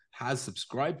Mobile has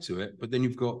subscribed to it, but then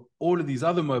you've got all of these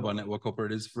other mobile network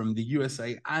operators from the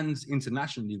USA and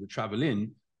internationally that travel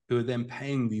in, who are then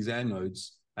paying these air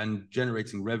nodes and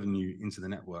generating revenue into the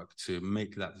network to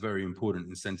make that very important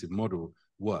incentive model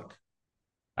work.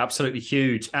 Absolutely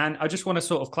huge. And I just want to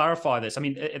sort of clarify this. I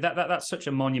mean, that's such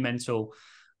a monumental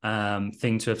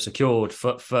thing to have secured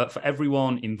for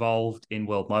everyone involved in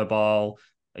World Mobile,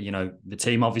 you know, the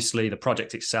team, obviously, the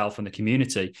project itself and the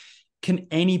community. Can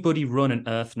anybody run an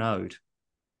Earth node?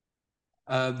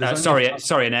 Sorry,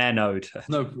 an air node.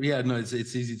 No, it's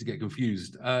easy to get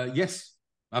confused. Yes,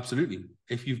 absolutely.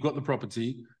 If you've got the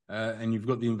property and you've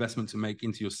got the investment to make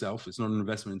into yourself, it's not an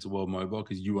investment into World Mobile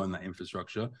because you own that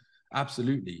infrastructure.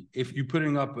 Absolutely. If you're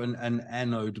putting up an air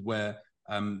node where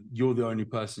you're the only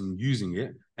person using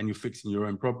it and you're fixing your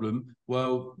own problem,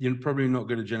 well, you're probably not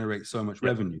going to generate so much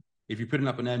revenue. If you're putting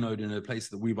up an air node in a place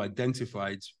that we've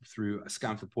identified through a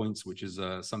scan for points, which is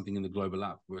something in the global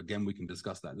app, where again, we can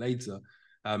discuss that later,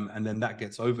 and then that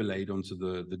gets overlaid onto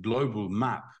the global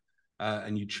map,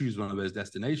 and you choose one of those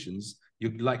destinations,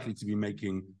 you're likely to be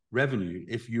making revenue.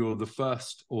 If you're the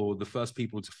first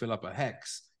people to fill up a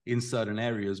hex in certain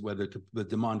areas where the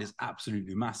demand is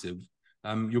absolutely massive,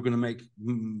 you're going to make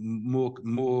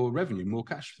more revenue, more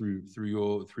cash through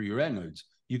your air nodes.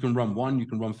 You can run 1, you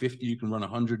can run 50, you can run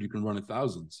 100, you can run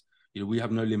 1,000. We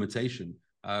have no limitation.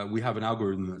 We have an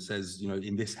algorithm that says,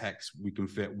 in this hex, we can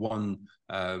fit 1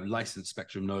 licensed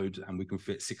spectrum node, and we can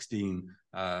fit 16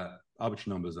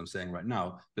 arbitrary numbers I'm saying right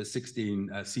now, but 16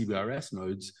 CBRS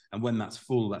nodes. And when that's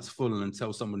full, and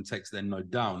until someone takes their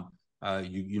node down,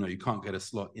 you can't get a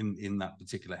slot in that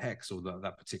particular hex or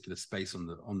that particular space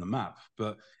on the map.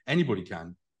 But anybody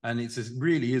can, and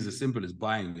really is as simple as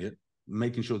buying it,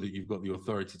 making sure that you've got the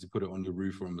authority to put it on your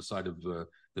roof or on the side of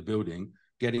the building,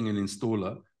 getting an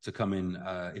installer to come in,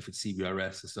 if it's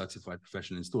CBRS, a certified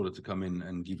professional installer, to come in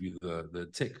and give you the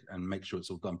tick and make sure it's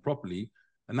all done properly.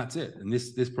 And that's it. And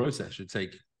this process should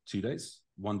take 2 days,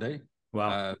 1 day.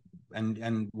 Wow.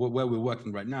 And where we're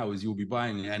working right now is you'll be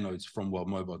buying the air nodes from World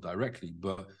Mobile directly,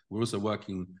 but we're also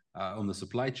working on the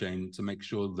supply chain to make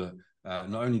sure that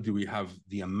not only do we have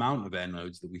the amount of air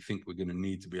nodes that we think we're going to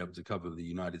need to be able to cover the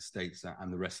United States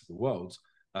and the rest of the world,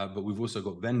 but we've also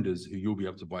got vendors who you'll be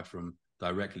able to buy from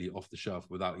directly off the shelf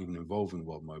without even involving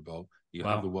World Mobile. You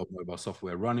have the World Mobile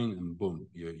software running, and boom,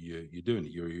 you're doing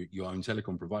it. You're your own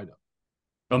telecom provider.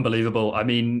 Unbelievable. I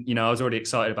mean, I was already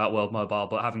excited about World Mobile,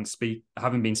 but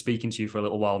having been speaking to you for a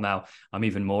little while now, I'm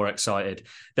even more excited.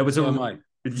 There was I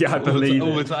believe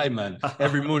all the time, man.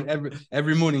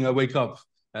 Every morning I wake up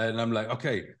and I'm like,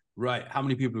 okay, right, how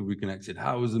many people have we connected?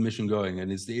 How is the mission going?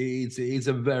 And it's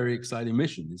a very exciting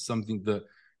mission. It's something that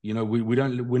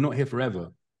we're not here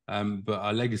forever, but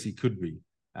our legacy could be.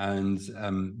 And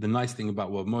the nice thing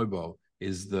about World Mobile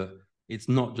is that it's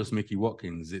not just Micky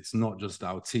Watkins. It's not just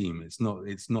our team. It's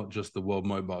not just the World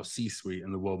Mobile C-suite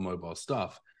and the World Mobile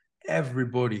staff.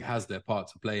 Everybody has their part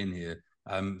to play in here,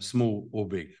 small or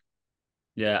big.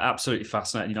 Yeah, absolutely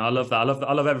fascinating. I love that.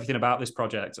 I love everything about this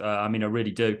project. I mean, I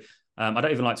really do. I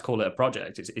don't even like to call it a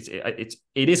project.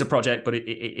 It is a project, but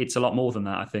it's a lot more than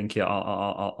that, I think,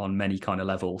 on many kind of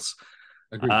levels.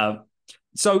 Agreed.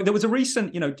 So there was a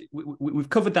recent, we've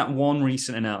covered that one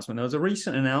recent announcement. There was a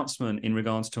recent announcement in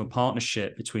regards to a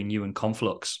partnership between you and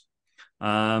Conflux.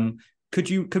 Could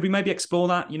we maybe explore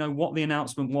that? What the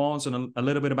announcement was and a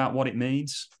little bit about what it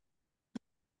means.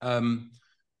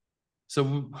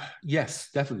 So yes,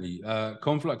 definitely.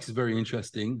 Conflux is very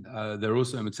interesting. They're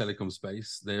also in the telecom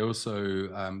space. They're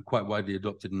also quite widely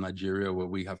adopted in Nigeria, where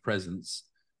we have presence.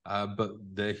 But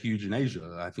they're huge in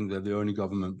Asia. I think they're the only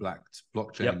government-backed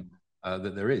blockchain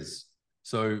that there is.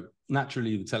 So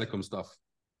naturally, the telecom stuff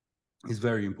is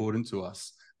very important to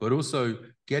us. But also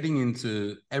getting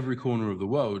into every corner of the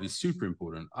world is super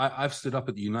important. I've stood up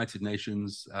at the United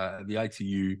Nations, the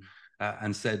ITU,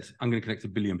 and said, I'm going to connect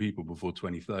 1 billion people before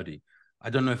 2030. I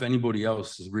don't know if anybody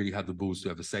else has really had the balls to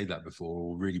ever say that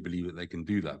before or really believe that they can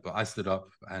do that. But I stood up,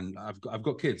 and I've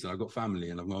got kids and I've got family,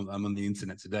 and I'm on the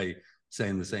internet today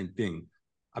saying the same thing.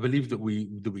 I believe that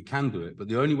we can do it, but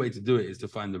the only way to do it is to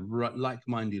find the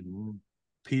like-minded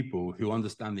people who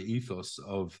understand the ethos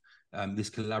of this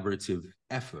collaborative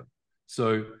effort.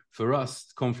 So for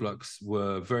us, Conflux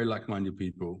were very like-minded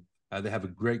people. They have a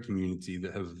great community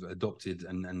that have adopted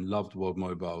and loved World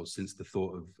Mobile since the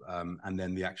thought of, and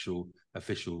then the actual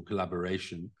official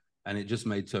collaboration. And it just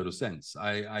made total sense.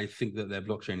 I think that their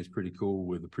blockchain is pretty cool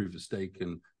with the proof of stake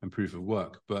and proof of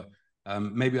work. But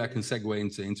maybe I can segue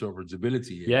into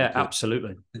interoperability here. Yeah,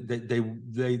 absolutely.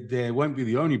 They won't be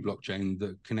the only blockchain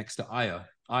that connects to Aya.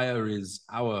 Aya is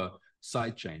our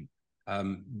sidechain.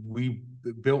 We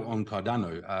built on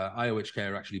Cardano.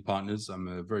 IOHK are actually partners. I'm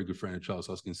a very good friend of Charles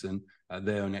Hoskinson.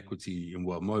 They own equity in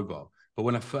World Mobile. But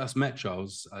when I first met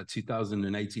Charles,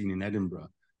 2018 in Edinburgh,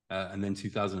 and then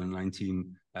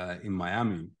 2019 in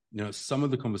Miami, some of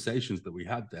the conversations that we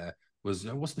had there was,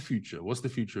 what's the future? What's the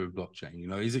future of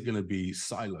blockchain? Is it going to be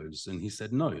silos? And he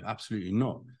said, no, absolutely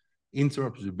not.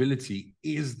 Interoperability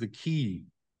is the key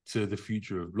to the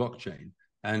future of blockchain.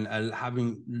 And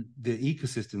having the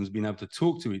ecosystems being able to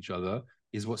talk to each other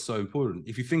is what's so important.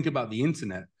 If you think about the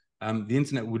internet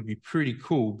would be pretty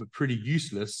cool, but pretty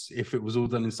useless if it was all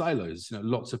done in silos,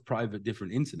 lots of private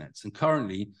different internets. And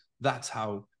currently that's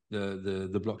how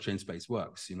the blockchain space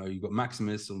works. You've got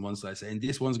Maximus on one side saying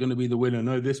this one's going to be the winner.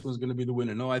 No, this one's going to be the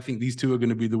winner. No, I think these two are going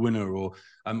to be the winner. Or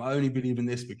I only believe in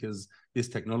this because this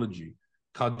technology.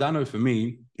 Cardano for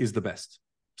me is the best,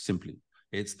 simply.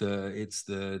 It's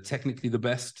the technically the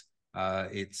best.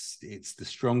 It's the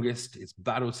strongest. It's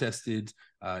battle tested.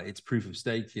 Its proof of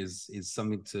stake is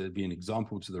something to be an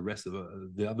example to the rest of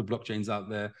the other blockchains out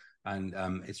there. And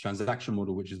its transaction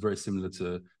model, which is very similar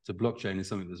to blockchain, is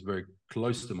something that's very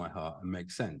close to my heart and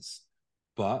makes sense.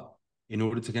 But in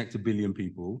order to connect 1 billion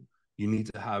people, you need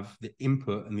to have the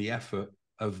input and the effort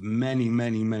of many,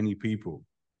 many, many people,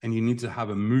 and you need to have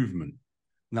a movement.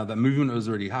 Now, that movement has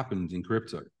already happened in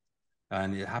crypto.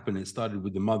 And it started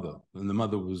with the mother, and the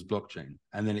mother was blockchain.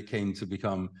 And then it came to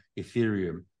become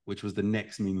Ethereum, which was the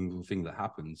next meaningful thing that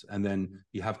happened. And then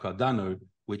you have Cardano,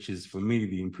 which is, for me,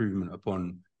 the improvement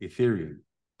upon Ethereum.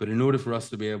 But in order for us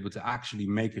to be able to actually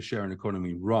make a sharing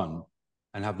economy run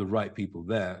and have the right people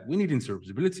there, we need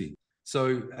interoperability.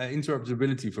 So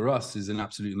interoperability for us is an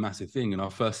absolute massive thing. And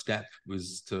our first step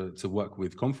was to work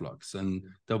with Conflux. And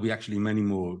there'll be actually many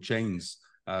more chains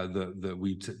that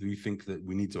we think that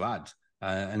we need to add.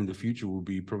 And the future will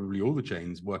be probably all the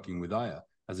chains working with Aya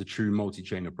as a true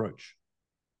multi-chain approach.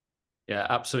 Yeah,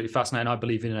 absolutely fascinating. I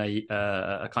believe in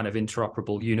a kind of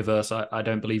interoperable universe. I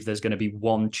don't believe there's going to be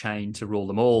one chain to rule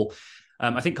them all.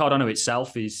 I think Cardano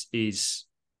itself is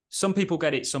some people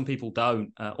get it, some people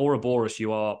don't. Ouroboros,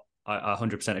 I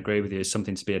 100% agree with you, is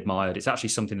something to be admired. It's actually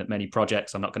something that many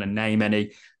projects, I'm not going to name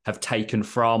any, have taken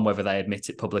from, whether they admit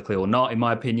it publicly or not, in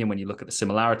my opinion, when you look at the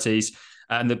similarities.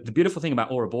 And the beautiful thing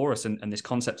about Ouroboros and this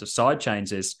concept of side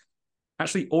chains is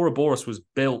actually Ouroboros was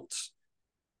built,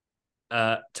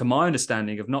 to my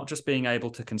understanding, of not just being able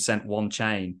to consent one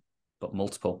chain, but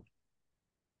multiple.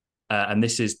 And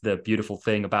this is the beautiful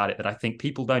thing about it that I think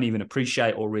people don't even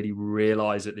appreciate or really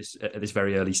realize at this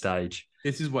very early stage.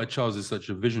 This is why Charles is such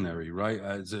a visionary, right?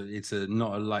 It's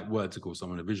not a light word to call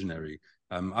someone a visionary.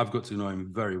 I've got to know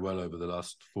him very well over the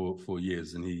last four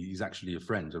years, and he's actually a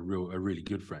friend, a really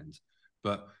good friend.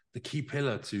 But the key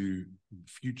pillar to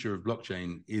future of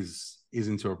blockchain is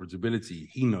interoperability.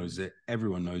 He knows it.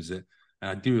 Everyone knows it.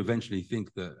 And I do eventually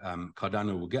think that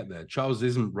Cardano will get there. Charles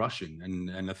isn't rushing,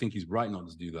 and I think he's right not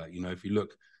to do that. You know, if you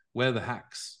look where the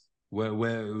hacks,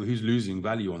 who's losing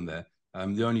value on there,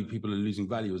 the only people who are losing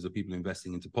value is the people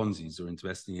investing into Ponzi's or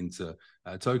investing into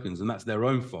tokens, and that's their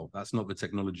own fault. That's not the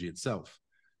technology itself.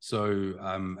 So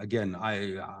again,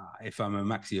 if I'm a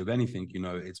maxi of anything, you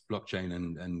know, it's blockchain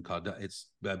and it's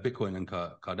Bitcoin and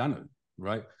Cardano,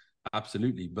 right?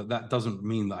 Absolutely, but that doesn't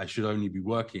mean that I should only be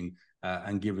working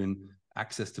and giving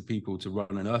access to people to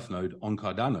run an Earth node on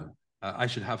Cardano. I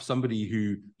should have somebody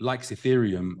who likes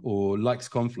Ethereum or likes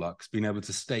Conflux being able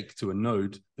to stake to a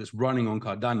node that's running on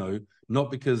Cardano, not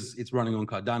because it's running on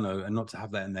Cardano and not to have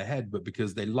that in their head, but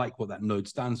because they like what that node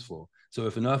stands for. So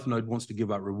if an Earth node wants to give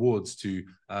out rewards to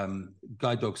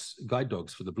guide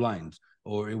dogs for the blind,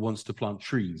 or it wants to plant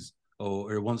trees,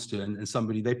 or it wants to, and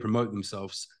somebody, they promote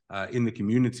themselves in the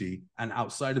community, and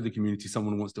outside of the community,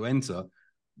 someone wants to enter,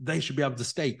 they should be able to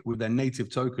stake with their native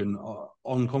token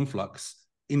on Conflux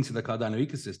into the Cardano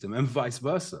ecosystem, and vice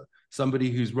versa.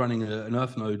 Somebody who's running an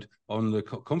Earth node on the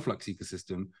Conflux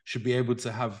ecosystem should be able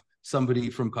to have somebody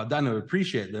from Cardano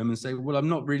appreciate them and say, well, I'm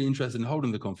not really interested in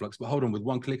holding the Conflux, but hold on, with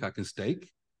one click, I can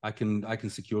stake, I can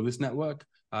secure this network,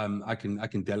 I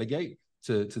can delegate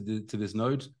to this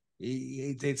node.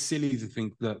 It's silly to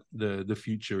think that the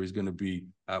future is going to be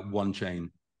one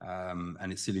chain.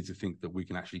 And it's silly to think that we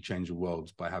can actually change the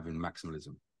world by having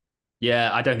maximalism.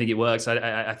 Yeah, I don't think it works.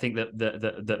 I think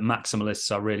that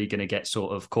maximalists are really going to get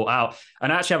sort of caught out.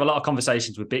 And I actually have a lot of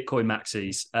conversations with Bitcoin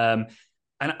maxis. And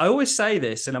I always say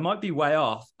this, and I might be way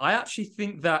off. I actually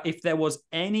think that if there was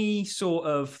any sort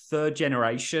of third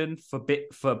generation for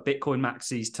Bitcoin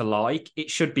maxis to like, it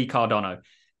should be Cardano.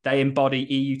 They embody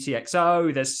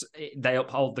EUTXO. They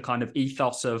uphold the kind of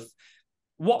ethos of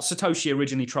what Satoshi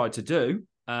originally tried to do.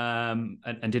 And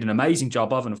did an amazing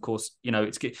job of. And of course, you know,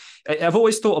 I've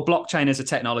always thought of blockchain as a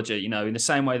technology, you know, in the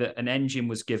same way that an engine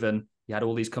was given, you had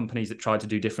all these companies that tried to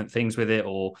do different things with it,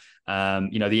 or,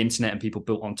 you know, the internet and people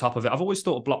built on top of it. I've always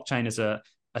thought of blockchain as a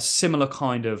similar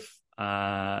kind of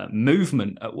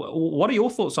movement. What are your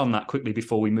thoughts on that quickly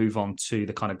before we move on to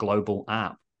the kind of global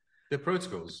app? They're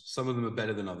protocols. Some of them are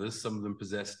better than others. Some of them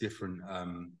possess different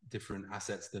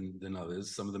assets than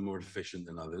others. Some of them more efficient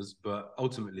than others. But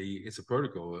ultimately, it's a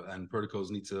protocol, and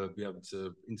protocols need to be able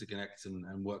to interconnect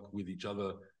and work with each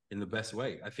other in the best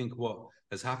way. I think what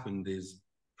has happened is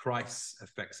price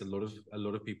affects a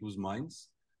lot of people's minds,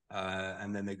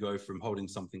 and then they go from holding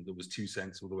something that was 2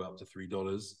 cents all the way up to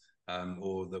 $3.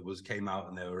 Or that came out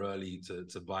and they were early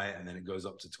to buy it, and then it goes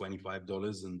up to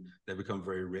 $25 and they become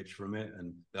very rich from it,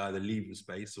 and they either leave the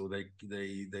space or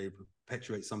they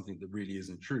perpetuate something that really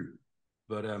isn't true.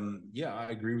 But yeah, I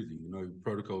agree with you. You know,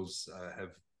 protocols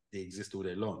they exist all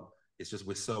day long. It's just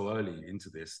we're so early into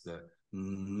this that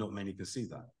not many can see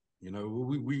that. You know,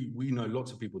 we know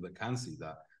lots of people that can see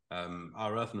that.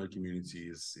 Our Earth node community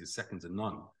is second to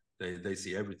none. They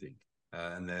see everything,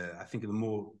 and I think the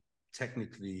more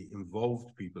technically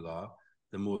involved people are,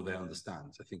 the more they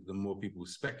understand. I think the more people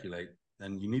speculate,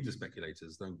 and you need the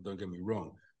speculators, don't get me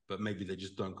wrong, but maybe they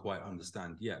just don't quite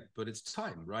understand yet. But it's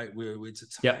time, right? It's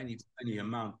a tiny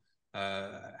amount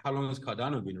How long has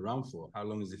Cardano been around for? How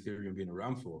long has Ethereum been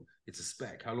around for? It's a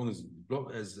spec. How long has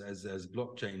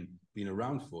blockchain been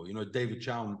around for? You know, David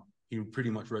Chown, he pretty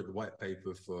much wrote the white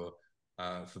paper for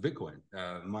Bitcoin,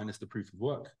 minus the proof of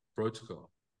work protocol,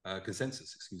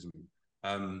 consensus, excuse me.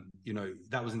 You know,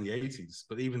 that was in the 80s,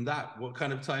 but even that, what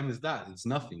kind of time is that? It's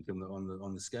nothing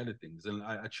on the scale of things. And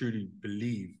I truly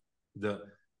believe that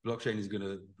blockchain is going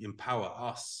to empower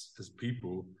us as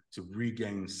people to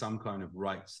regain some kind of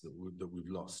rights that we've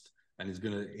lost, and is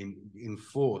going to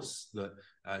enforce that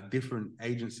different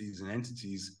agencies and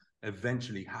entities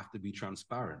eventually have to be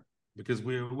transparent, because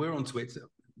we're on Twitter,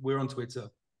 we're on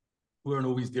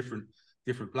all these different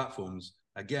platforms.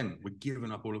 Again, we're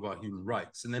giving up all of our human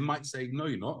rights, and they might say, no,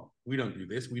 you're not. We don't do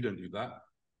this. We don't do that.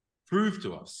 Prove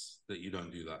to us that you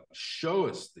don't do that. Show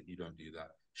us that you don't do that.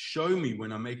 Show me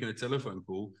when I'm making a telephone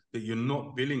call that you're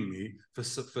not billing me for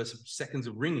seconds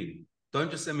of ringing. Don't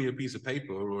just send me a piece of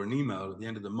paper or an email at the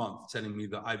end of the month telling me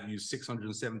that I've used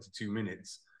 672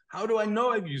 minutes. How do I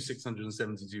know I've used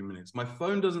 672 minutes? My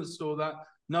phone doesn't store that.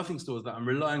 Nothing stores that. I'm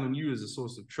relying on you as a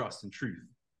source of trust and truth.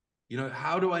 You know,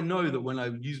 how do I know that when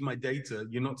I use my data,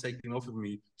 you're not taking off of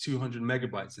me 200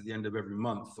 megabytes at the end of every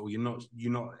month, or you're not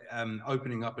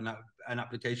opening up an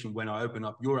application when I open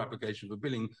up your application for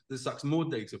billing that sucks more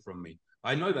data from me?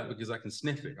 I know that because I can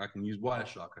sniff it. I can use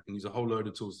Wireshark. I can use a whole load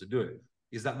of tools to do it.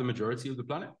 Is that the majority of the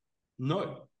planet?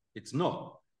 No, it's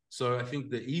not. So I think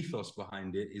the ethos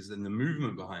behind it is, and the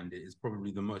movement behind it is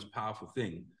probably the most powerful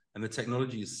thing. And the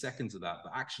technology is second to that.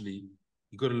 But actually,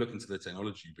 you've got to look into the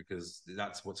technology, because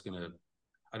that's what's going to,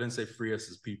 I don't say free us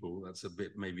as people, that's a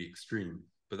bit maybe extreme,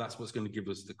 but that's what's going to give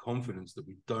us the confidence that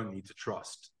we don't need to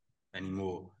trust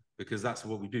anymore, because that's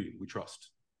what we do. We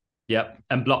trust. Yep.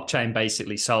 And blockchain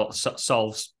basically solves,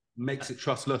 makes it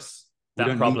trustless. We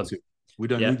don't problem. Need to. We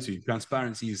don't need to.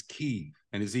 Transparency is key,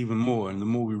 and it's even more. And the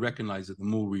more we recognize it, the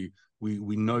more we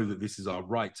know that this is our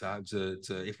right to have to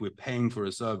if we're paying for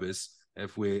a service,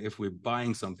 if we're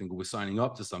buying something or we're signing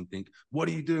up to something, what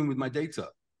are you doing with my data?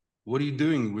 What are you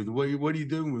doing with what are you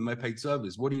doing with my paid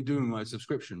service? What are you doing with my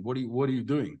subscription? What are you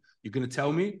doing? You're going to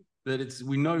tell me that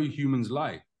we know humans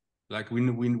lie. Like we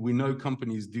know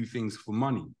companies do things for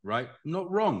money, right?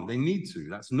 Not wrong. They need to.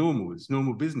 That's normal. It's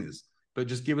normal business. But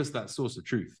just give us that source of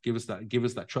truth. Give us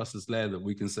that trustless layer that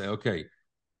we can say, okay,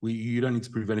 you don't need to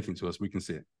prove anything to us. We can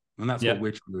see it. And that's what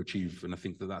we're trying to achieve. And I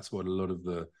think that's what a lot of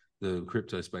the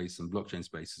crypto space and blockchain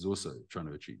space is also trying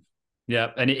to achieve.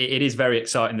 Yeah, and it is very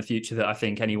exciting, the future that I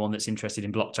think anyone that's interested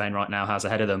in blockchain right now has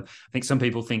ahead of them. I think some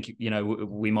people think,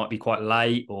 we might be quite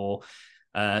late or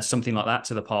something like that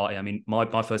to the party. I mean,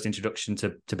 my first introduction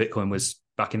to Bitcoin was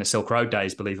back in the Silk Road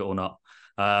days, believe it or not.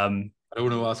 I don't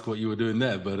want to ask what you were doing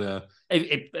there, but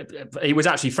it was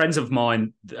actually friends of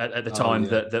mine at the time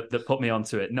that put me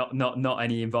onto it. Not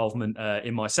any involvement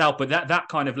in myself, but that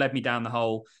kind of led me down the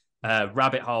whole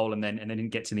rabbit hole, and then didn't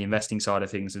get to the investing side of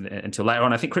things until later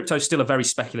on. I think crypto is still a very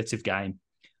speculative game,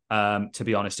 to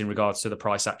be honest, in regards to the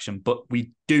price action. But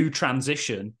we do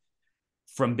transition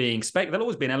from being there'll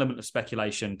always be an element of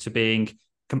speculation to being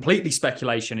completely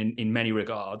speculation in many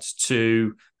regards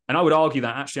to, and I would argue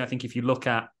that actually, I think if you look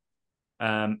at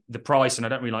the price, and I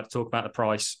don't really like to talk about the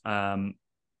price,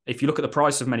 if you look at the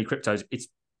price of many cryptos, it's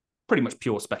pretty much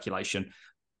pure speculation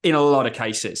in a lot of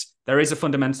cases. There is a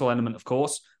fundamental element, of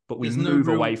course, but we move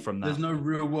away from that. There's no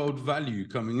real world value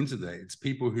coming into that. It's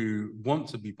people who want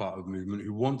to be part of movement,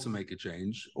 who want to make a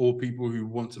change, or people who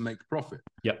want to make profit.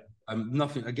 Yep.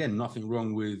 Nothing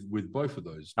wrong with both of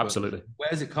those. Absolutely.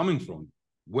 Where's it coming from?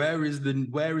 Where is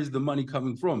the money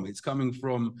coming from? It's coming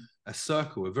from a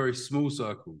circle, a very small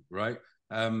circle, right?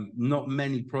 Not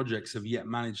many projects have yet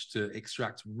managed to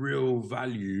extract real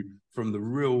value from the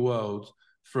real world,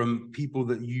 from people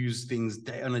that use things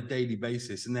on a daily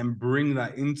basis, and then bring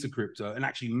that into crypto and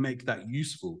actually make that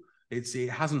useful. It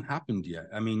hasn't happened yet.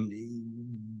 I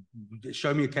mean,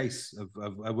 show me a case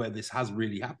of where this has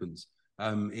really happened.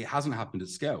 It hasn't happened at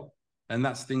scale. And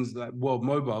that's things like World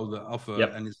Mobile that offer,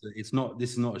 and this is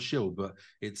not a shill, but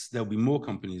there'll be more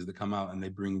companies that come out and they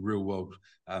bring real world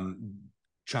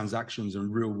transactions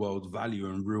and real world value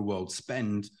and real world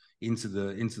spend into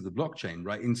the blockchain,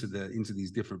 right? Into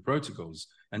these different protocols.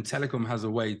 And telecom has a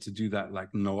way to do that like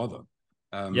no other.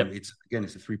 It's a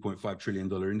 $3.5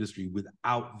 trillion industry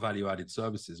without value-added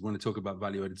services. When I talk about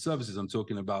value-added services, I'm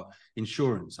talking about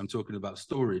insurance, I'm talking about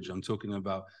storage, I'm talking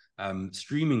about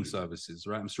streaming services,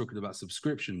 right? I'm talking about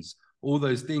subscriptions. All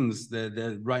those things,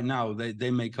 they're right now,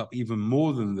 they make up even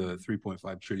more than the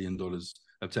 $3.5 trillion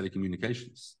of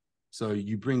telecommunications. So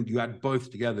you add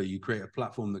both together, you create a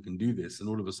platform that can do this, and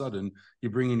all of a sudden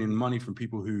you're bringing in money from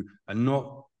people who are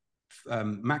not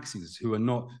maxis, who are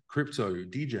not crypto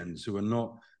degens, who are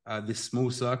not this small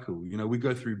circle. You know, we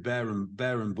go through bear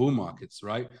and bull markets,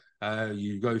 right?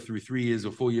 You go through 3 years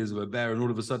or 4 years of a bear, and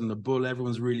all of a sudden a bull,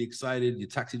 everyone's really excited. Your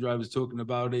taxi driver's talking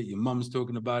about it, your mum's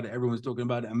talking about it, everyone's talking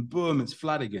about it, and boom, it's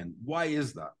flat again. Why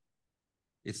is that?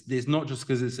 It's not just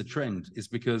because it's a trend. It's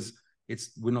because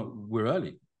we're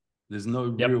early. There's no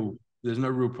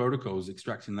real protocols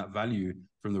extracting that value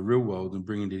from the real world and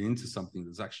bringing it into something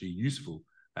that's actually useful.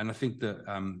 And I think that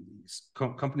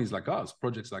companies like ours,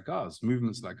 projects like ours,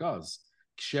 movements like ours,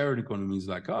 shared economies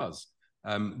like ours,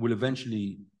 will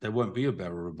eventually, there won't be a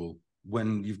bear or a bull.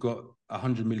 When you've got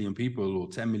 100 million people or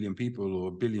 10 million people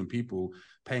or 1 billion people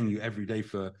paying you every day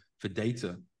for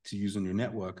data to use on your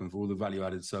network and for all the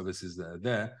value-added services that are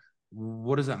there,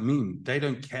 what does that mean? They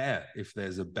don't care if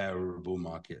there's a bear or a bull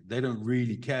market. They don't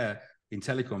really care in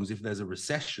telecoms if there's a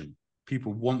recession.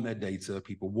 People want their data.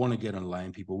 People want to get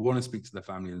online. People want to speak to their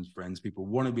family and friends. People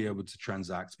want to be able to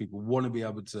transact. People want to be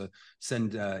able to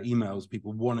send emails.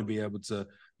 People want to be able to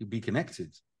be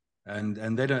connected. And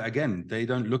they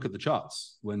don't look at the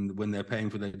charts when they're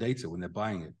paying for their data, when they're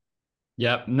buying it.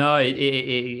 Yeah, no,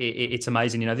 it's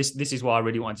amazing. You know, this is why I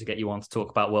really wanted to get you on to talk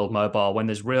about World Mobile. When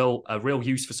there's a real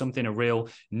use for something, a real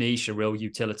niche, a real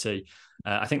utility.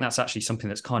 I think that's actually something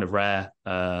that's kind of rare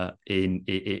in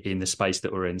the space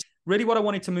that we're in. Really, what I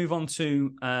wanted to move on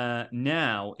to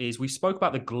now is we spoke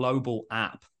about the global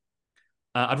app.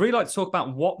 I'd really like to talk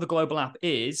about what the global app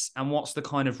is and what's the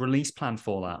kind of release plan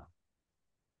for that.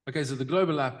 Okay, so the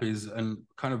global app is a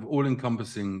kind of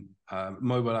all-encompassing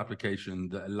mobile application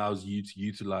that allows you to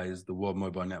utilize the World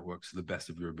Mobile Network to the best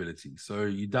of your ability. So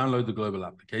you download the global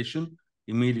application,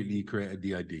 immediately you create a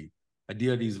DID. A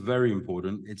DID is very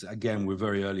important. We're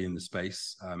very early in the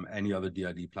space. Any other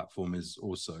DID platform is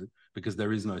also, because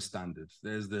there is no standard.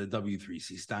 There's the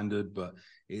W3C standard, but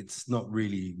it's not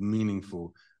really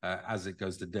meaningful as it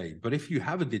goes today. But if you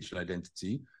have a digital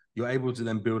identity, you're able to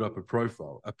then build up a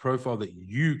profile that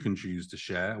you can choose to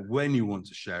share when you want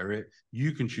to share it.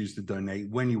 You can choose to donate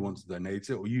when you want to donate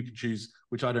it, or you can choose,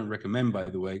 which I don't recommend, by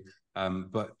the way,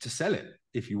 but to sell it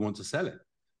if you want to sell it.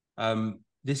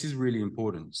 This is really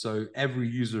important. So every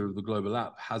user of the global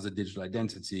app has a digital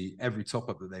identity. Every top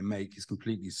up that they make is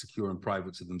completely secure and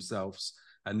private to themselves.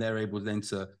 And they're able then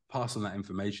to pass on that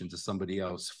information to somebody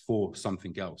else for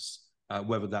something else.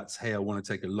 Whether that's, hey, I want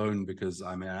to take a loan because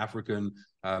I'm an African,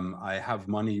 I have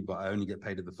money, but I only get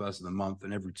paid at the first of the month.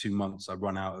 And every 2 months I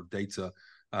run out of data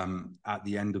at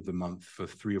the end of the month for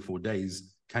 3 or 4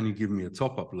 days. Can you give me a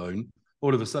top-up loan?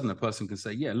 All of a sudden, a person can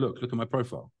say, yeah, look at my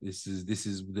profile. This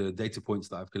is the data points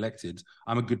that I've collected.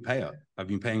 I'm a good payer. I've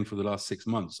been paying for the last 6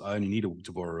 months. I only need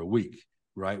to borrow a week,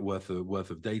 right, worth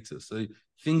of data. So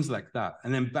things like that.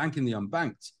 And then banking the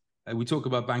unbanked. We talk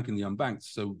about banking the unbanked.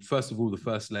 So first of all, the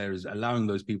first layer is allowing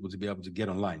those people to be able to get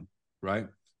online, right?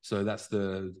 So that's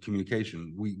the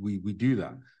communication. We do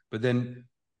that. But then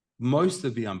most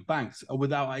of the unbanked are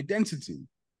without identity.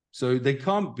 So they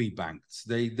can't be banked.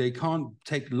 They can't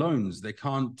take loans. They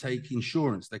can't take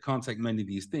insurance. They can't take many of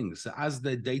these things. So as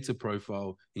their data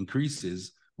profile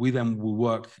increases, we then will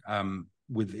work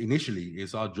initially,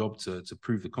 it's our job to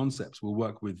prove the concepts. We'll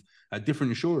work with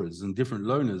different insurers and different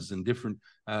loaners and different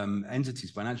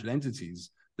entities, financial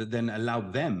entities, that then allow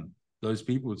those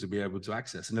people to be able to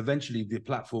access. And eventually the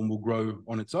platform will grow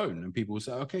on its own and people will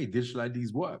say, okay, digital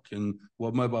IDs work. And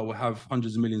World Mobile will have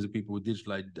hundreds of millions of people with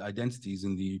digital identities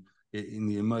in the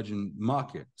emerging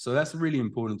market. So that's really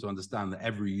important to understand, that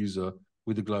every user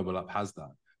with the global app has that.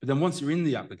 But then once you're in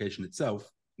the application itself,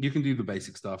 you can do the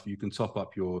basic stuff. You can top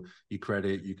up your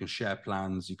credit. You can share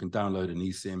plans. You can download an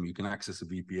eSIM. You can access a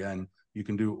VPN. You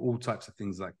can do all types of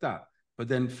things like that. But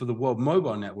then for the World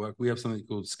Mobile Network, we have something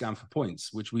called Scan for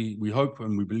Points, which we hope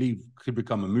and we believe could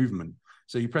become a movement.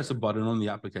 So you press a button on the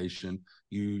application,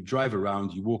 you drive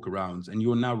around, you walk around, and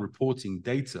you're now reporting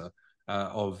data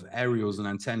of aerials and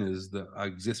antennas that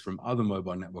exist from other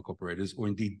mobile network operators, or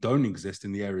indeed don't exist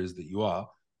in the areas that you are.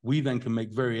 We then can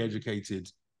make very educated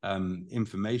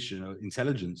information or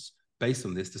intelligence based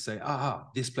on this to say,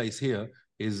 this place here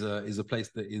is a place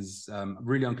that is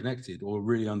really unconnected or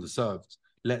really underserved.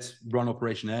 Let's run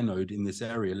Operation Air Node in this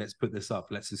area. Let's put this up.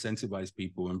 Let's incentivize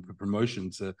people and put promotion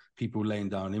to people laying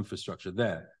down infrastructure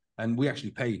there. And we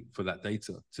actually pay for that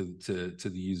data to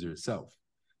the user itself.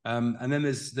 And then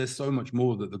there's so much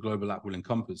more that the global app will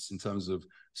encompass in terms of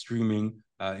streaming,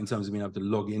 in terms of being able to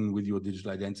log in with your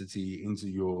digital identity into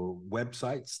your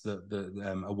websites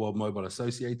that are World Mobile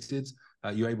associated.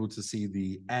 You're able to see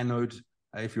the Air Node.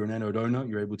 If you're an Air Node owner,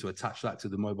 you're able to attach that to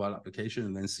the mobile application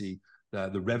and then see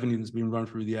the revenue that's been run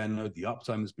through the air node, the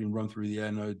uptime that's been run through the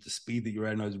air node, the speed that your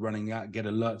air node is running at, get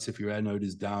alerts if your air node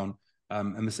is down,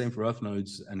 and the same for earth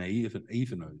nodes and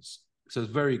ether nodes. So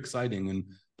it's very exciting, and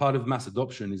part of mass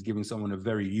adoption is giving someone a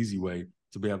very easy way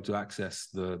to be able to access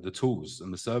the tools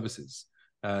and the services.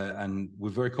 And we're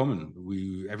very common.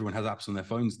 Everyone has apps on their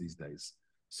phones these days.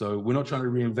 So we're not trying to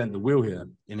reinvent the wheel here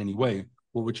in any way.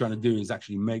 What we're trying to do is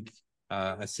actually make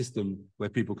a system where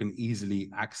people can easily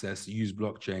access, use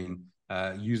blockchain,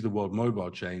 use the World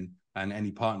Mobile Chain, and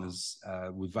any partners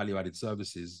with value-added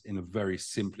services in a very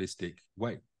simplistic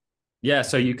way. Yeah,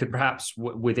 so you could perhaps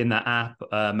within that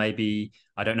app, maybe,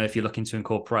 I don't know if you're looking to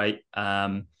incorporate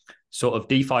sort of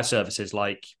DeFi services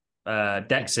like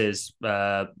DEXs,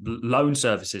 loan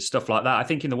services, stuff like that. I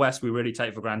think in the West, we really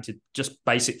take for granted just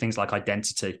basic things like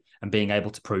identity and being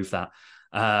able to prove that.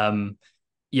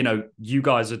 You know, you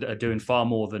guys are doing far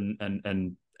more than,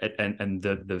 and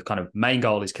the kind of main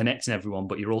goal is connecting everyone,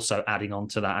 but you're also adding on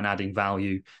to that and adding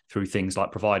value through things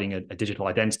like providing a digital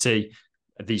identity,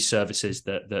 these services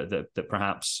that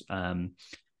perhaps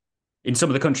in some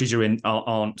of the countries you're in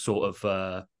aren't sort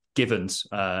of givens,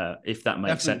 if that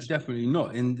makes sense. Definitely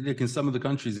not. In some of the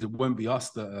countries, it won't be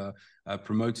us that are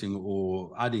promoting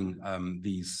or adding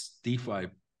these DeFi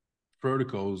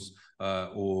protocols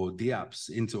or DApps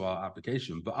into our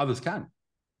application, but others can,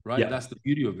 right? Yeah. That's the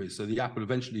beauty of it. So the app will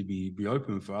eventually be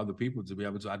open for other people to be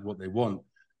able to add what they want.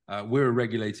 We're a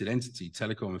regulated entity,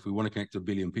 telecom. If we want to connect to 1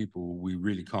 billion people, we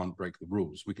really can't break the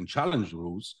rules. We can challenge the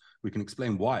rules. We can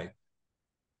explain why,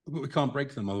 but we can't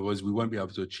break them. Otherwise, we won't be able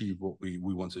to achieve what we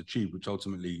want to achieve, which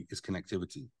ultimately is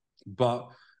connectivity. But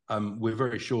we're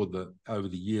very sure that over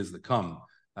the years that come,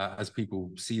 as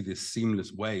people see this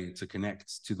seamless way to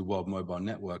connect to the World Mobile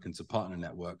Network and to partner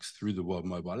networks through the World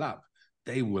Mobile app,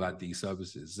 they will add these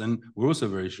services. And we're also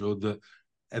very sure that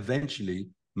eventually,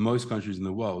 most countries in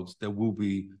the world, there will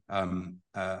be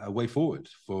a way forward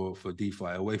for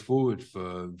DeFi, a way forward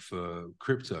for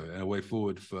crypto, and a way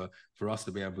forward for us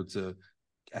to be able to,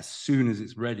 as soon as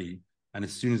it's ready and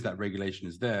as soon as that regulation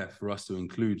is there, for us to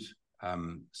include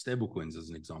stablecoins, as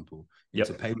an example,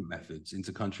 into payment methods,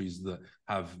 into countries that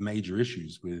have major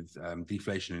issues with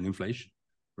deflation and inflation,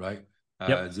 right?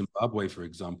 Zimbabwe, for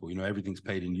example, you know, everything's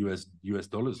paid in US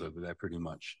dollars over there pretty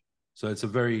much. So it's a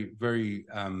very, very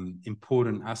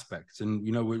important aspect. And,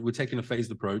 you know, we're taking a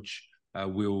phased approach.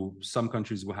 Some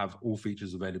countries will have all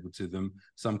features available to them.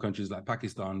 Some countries like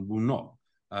Pakistan will not.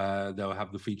 They'll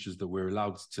have the features that we're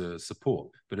allowed to support.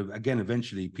 But again,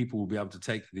 eventually people will be able to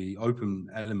take the open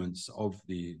elements of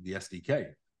the SDK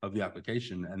of the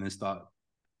application and then start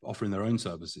offering their own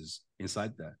services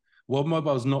inside there. World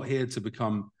Mobile is not here to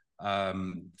become,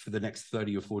 for the next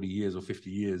 30 or 40 years or 50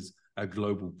 years, a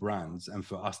global brand and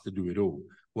for us to do it all.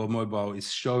 World Mobile is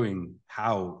showing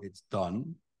how it's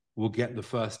done. We'll get the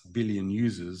first 1 billion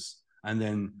users, and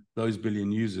then those 1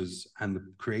 billion users and the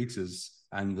creators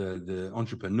and the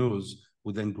entrepreneurs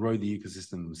will then grow the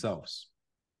ecosystem themselves.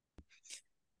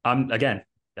 Again,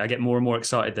 I get more and more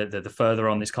excited the further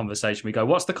on this conversation we go.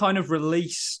 What's the kind of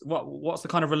release? What's the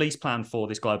kind of release plan for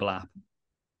this global app?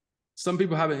 Some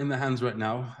people have it in their hands right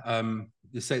now.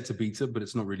 They say it's a beta, but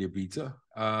it's not really a beta.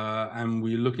 And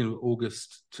we're looking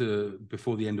at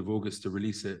before the end of August to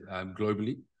release it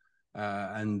globally.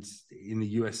 And in the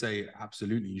USA,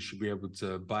 absolutely, you should be able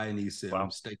to buy an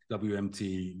eSIM, stake WMT,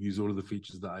 use all of the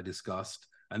features that I discussed.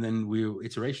 And then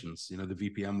iterations, you know, the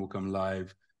VPN will come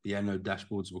live, the air node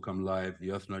dashboards will come live,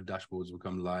 the earth node dashboards will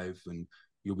come live, and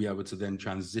you'll be able to then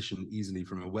transition easily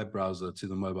from a web browser to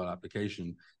the mobile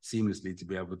application seamlessly to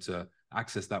be able to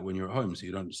access that when you're at home. So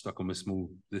you don't get stuck on this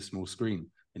small screen,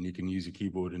 and you can use your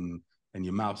keyboard and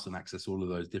your mouse and access all of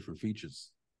those different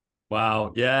features.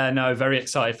 Wow. Yeah, no, very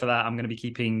excited for that. I'm going to be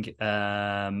keeping, it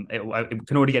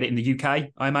can already get it in the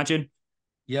UK, I imagine.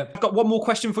 Yep. I've got one more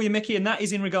question for you, Micky, and that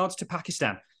is in regards to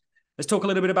Pakistan. Let's talk a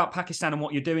little bit about Pakistan and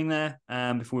what you're doing there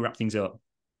before we wrap things up.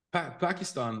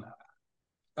 Pakistan,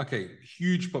 okay,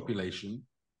 huge population,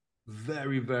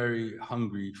 very, very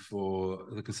hungry for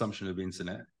the consumption of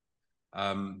internet.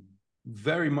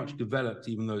 Very much developed,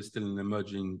 even though it's still an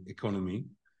emerging economy.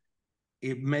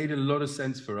 It made a lot of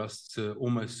sense for us to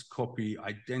almost copy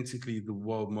identically the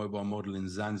World Mobile model in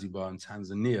Zanzibar and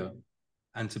Tanzania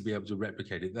and to be able to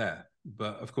replicate it there.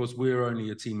 But of course, we're only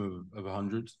a team of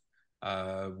 100.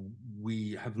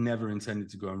 We have never intended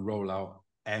to go and roll out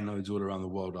air nodes all around the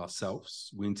world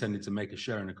ourselves. We intended to make a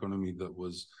sharing economy that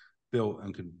was built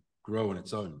and could grow on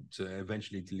its own to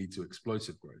eventually lead to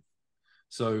explosive growth.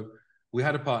 So we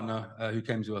had a partner who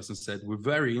came to us and said, we're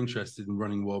very interested in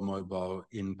running World Mobile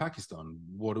in Pakistan.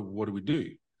 What do we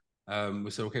do?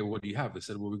 We said, okay, well, what do you have? They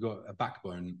said, well, we've got a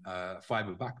backbone,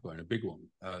 fiber backbone, a big one,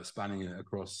 spanning it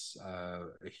across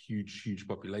a huge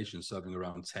population, serving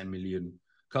around 10 million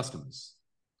customers.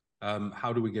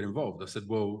 How do we get involved? I said,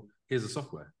 well, here's the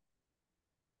software.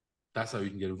 That's how you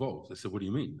can get involved. They said, what do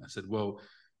you mean? I said, well,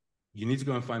 you need to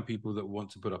go and find people that want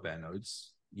to put up air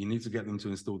nodes. You need to get them to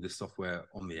install this software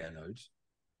on the air node.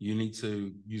 You need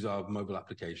to use our mobile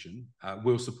application.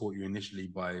 We'll support you initially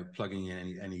by plugging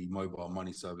in any mobile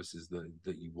money services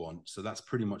that you want. So that's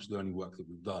pretty much the only work that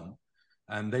we've done.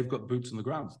 And they've got boots on the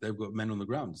ground. They've got men on the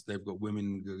ground. They've got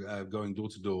women going door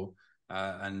to door.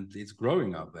 And it's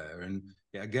growing out there. And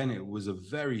again, it was a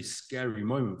very scary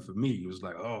moment for me. It was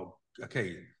like, oh,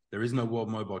 okay, there is no World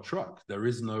Mobile truck. There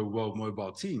is no World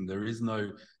Mobile team. There is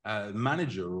no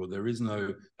manager, or there is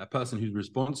no person who's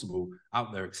responsible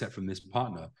out there except from this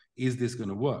partner. Is this going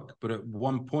to work? But at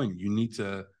one point, you need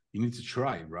to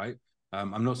try, right?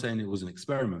 I'm not saying it was an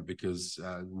experiment, because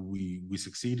we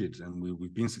succeeded, and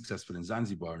we've been successful in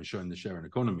Zanzibar and showing the sharing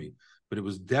economy. But it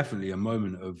was definitely a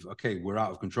moment of, okay, we're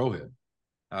out of control here.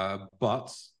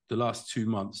 But the last 2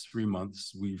 months, 3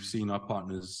 months, we've seen our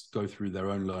partners go through their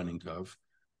own learning curve.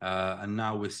 And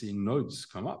now we're seeing nodes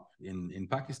come up in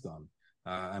Pakistan.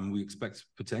 And we expect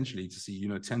potentially to see,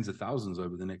 tens of thousands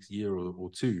over the next year or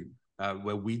two,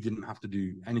 where we didn't have to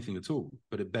do anything at all.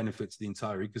 But it benefits the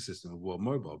entire ecosystem of World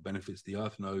Mobile, benefits the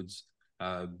Earth nodes,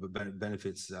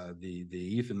 benefits the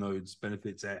Ether nodes,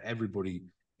 benefits everybody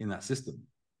in that system.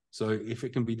 So if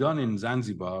it can be done in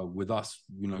Zanzibar with us,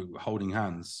 holding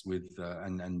hands with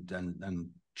and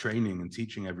training and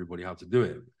teaching everybody how to do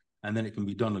it, and then it can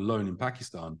be done alone in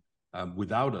Pakistan,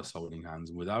 without us holding hands,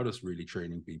 and without us really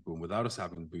training people, and without us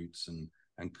having boots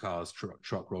and cars,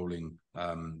 truck rolling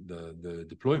the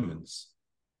deployments,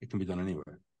 it can be done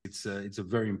anywhere. It's a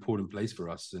very important place for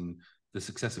us, and the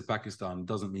success of Pakistan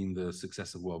doesn't mean the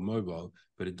success of World Mobile,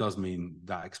 but it does mean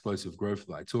that explosive growth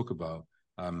that I talk about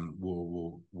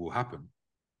will happen.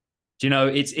 Do you know,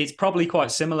 it's probably quite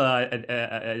similar.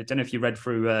 I don't know if you read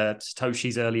through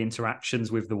Satoshi's early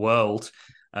interactions with the world,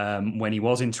 when he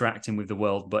was interacting with the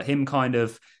world, but him kind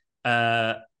of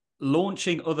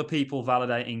launching other people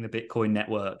validating the Bitcoin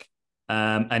network.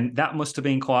 And that must have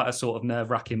been quite a sort of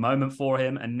nerve-wracking moment for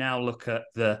him. And now look at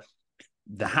the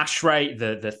hash rate,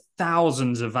 the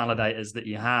thousands of validators that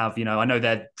you have. I know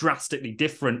they're drastically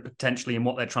different potentially in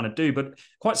what they're trying to do, but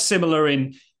quite similar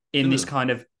in this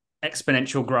kind of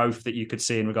exponential growth that you could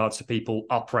see in regards to people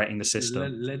operating the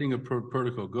system. Letting a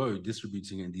protocol go,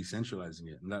 distributing it and decentralizing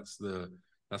it. And that's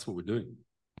what we're doing.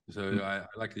 So I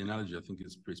like the analogy. I think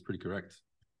it's pretty correct.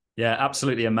 Yeah,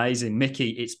 absolutely amazing. Micky,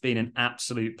 it's been an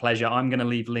absolute pleasure. I'm going to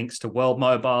leave links to World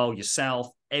Mobile, yourself,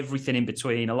 everything in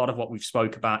between, a lot of what we've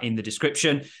spoke about in the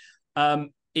description.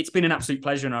 It's been an absolute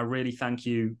pleasure, and I really thank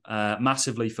you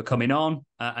massively for coming on.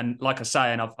 And like I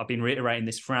say, and I've been reiterating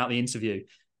this throughout the interview,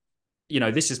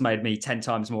 this has made me 10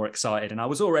 times more excited, and I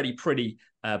was already pretty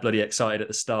bloody excited at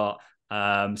the start.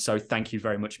 So thank you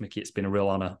very much, Micky. It's been a real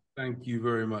honor. Thank you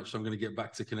very much. I'm going to get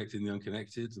back to connecting the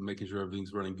unconnected and making sure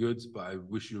everything's running good. But I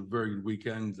wish you a very good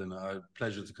weekend, and a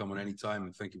pleasure to come on anytime.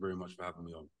 And thank you very much for having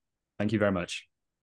me on. Thank you very much.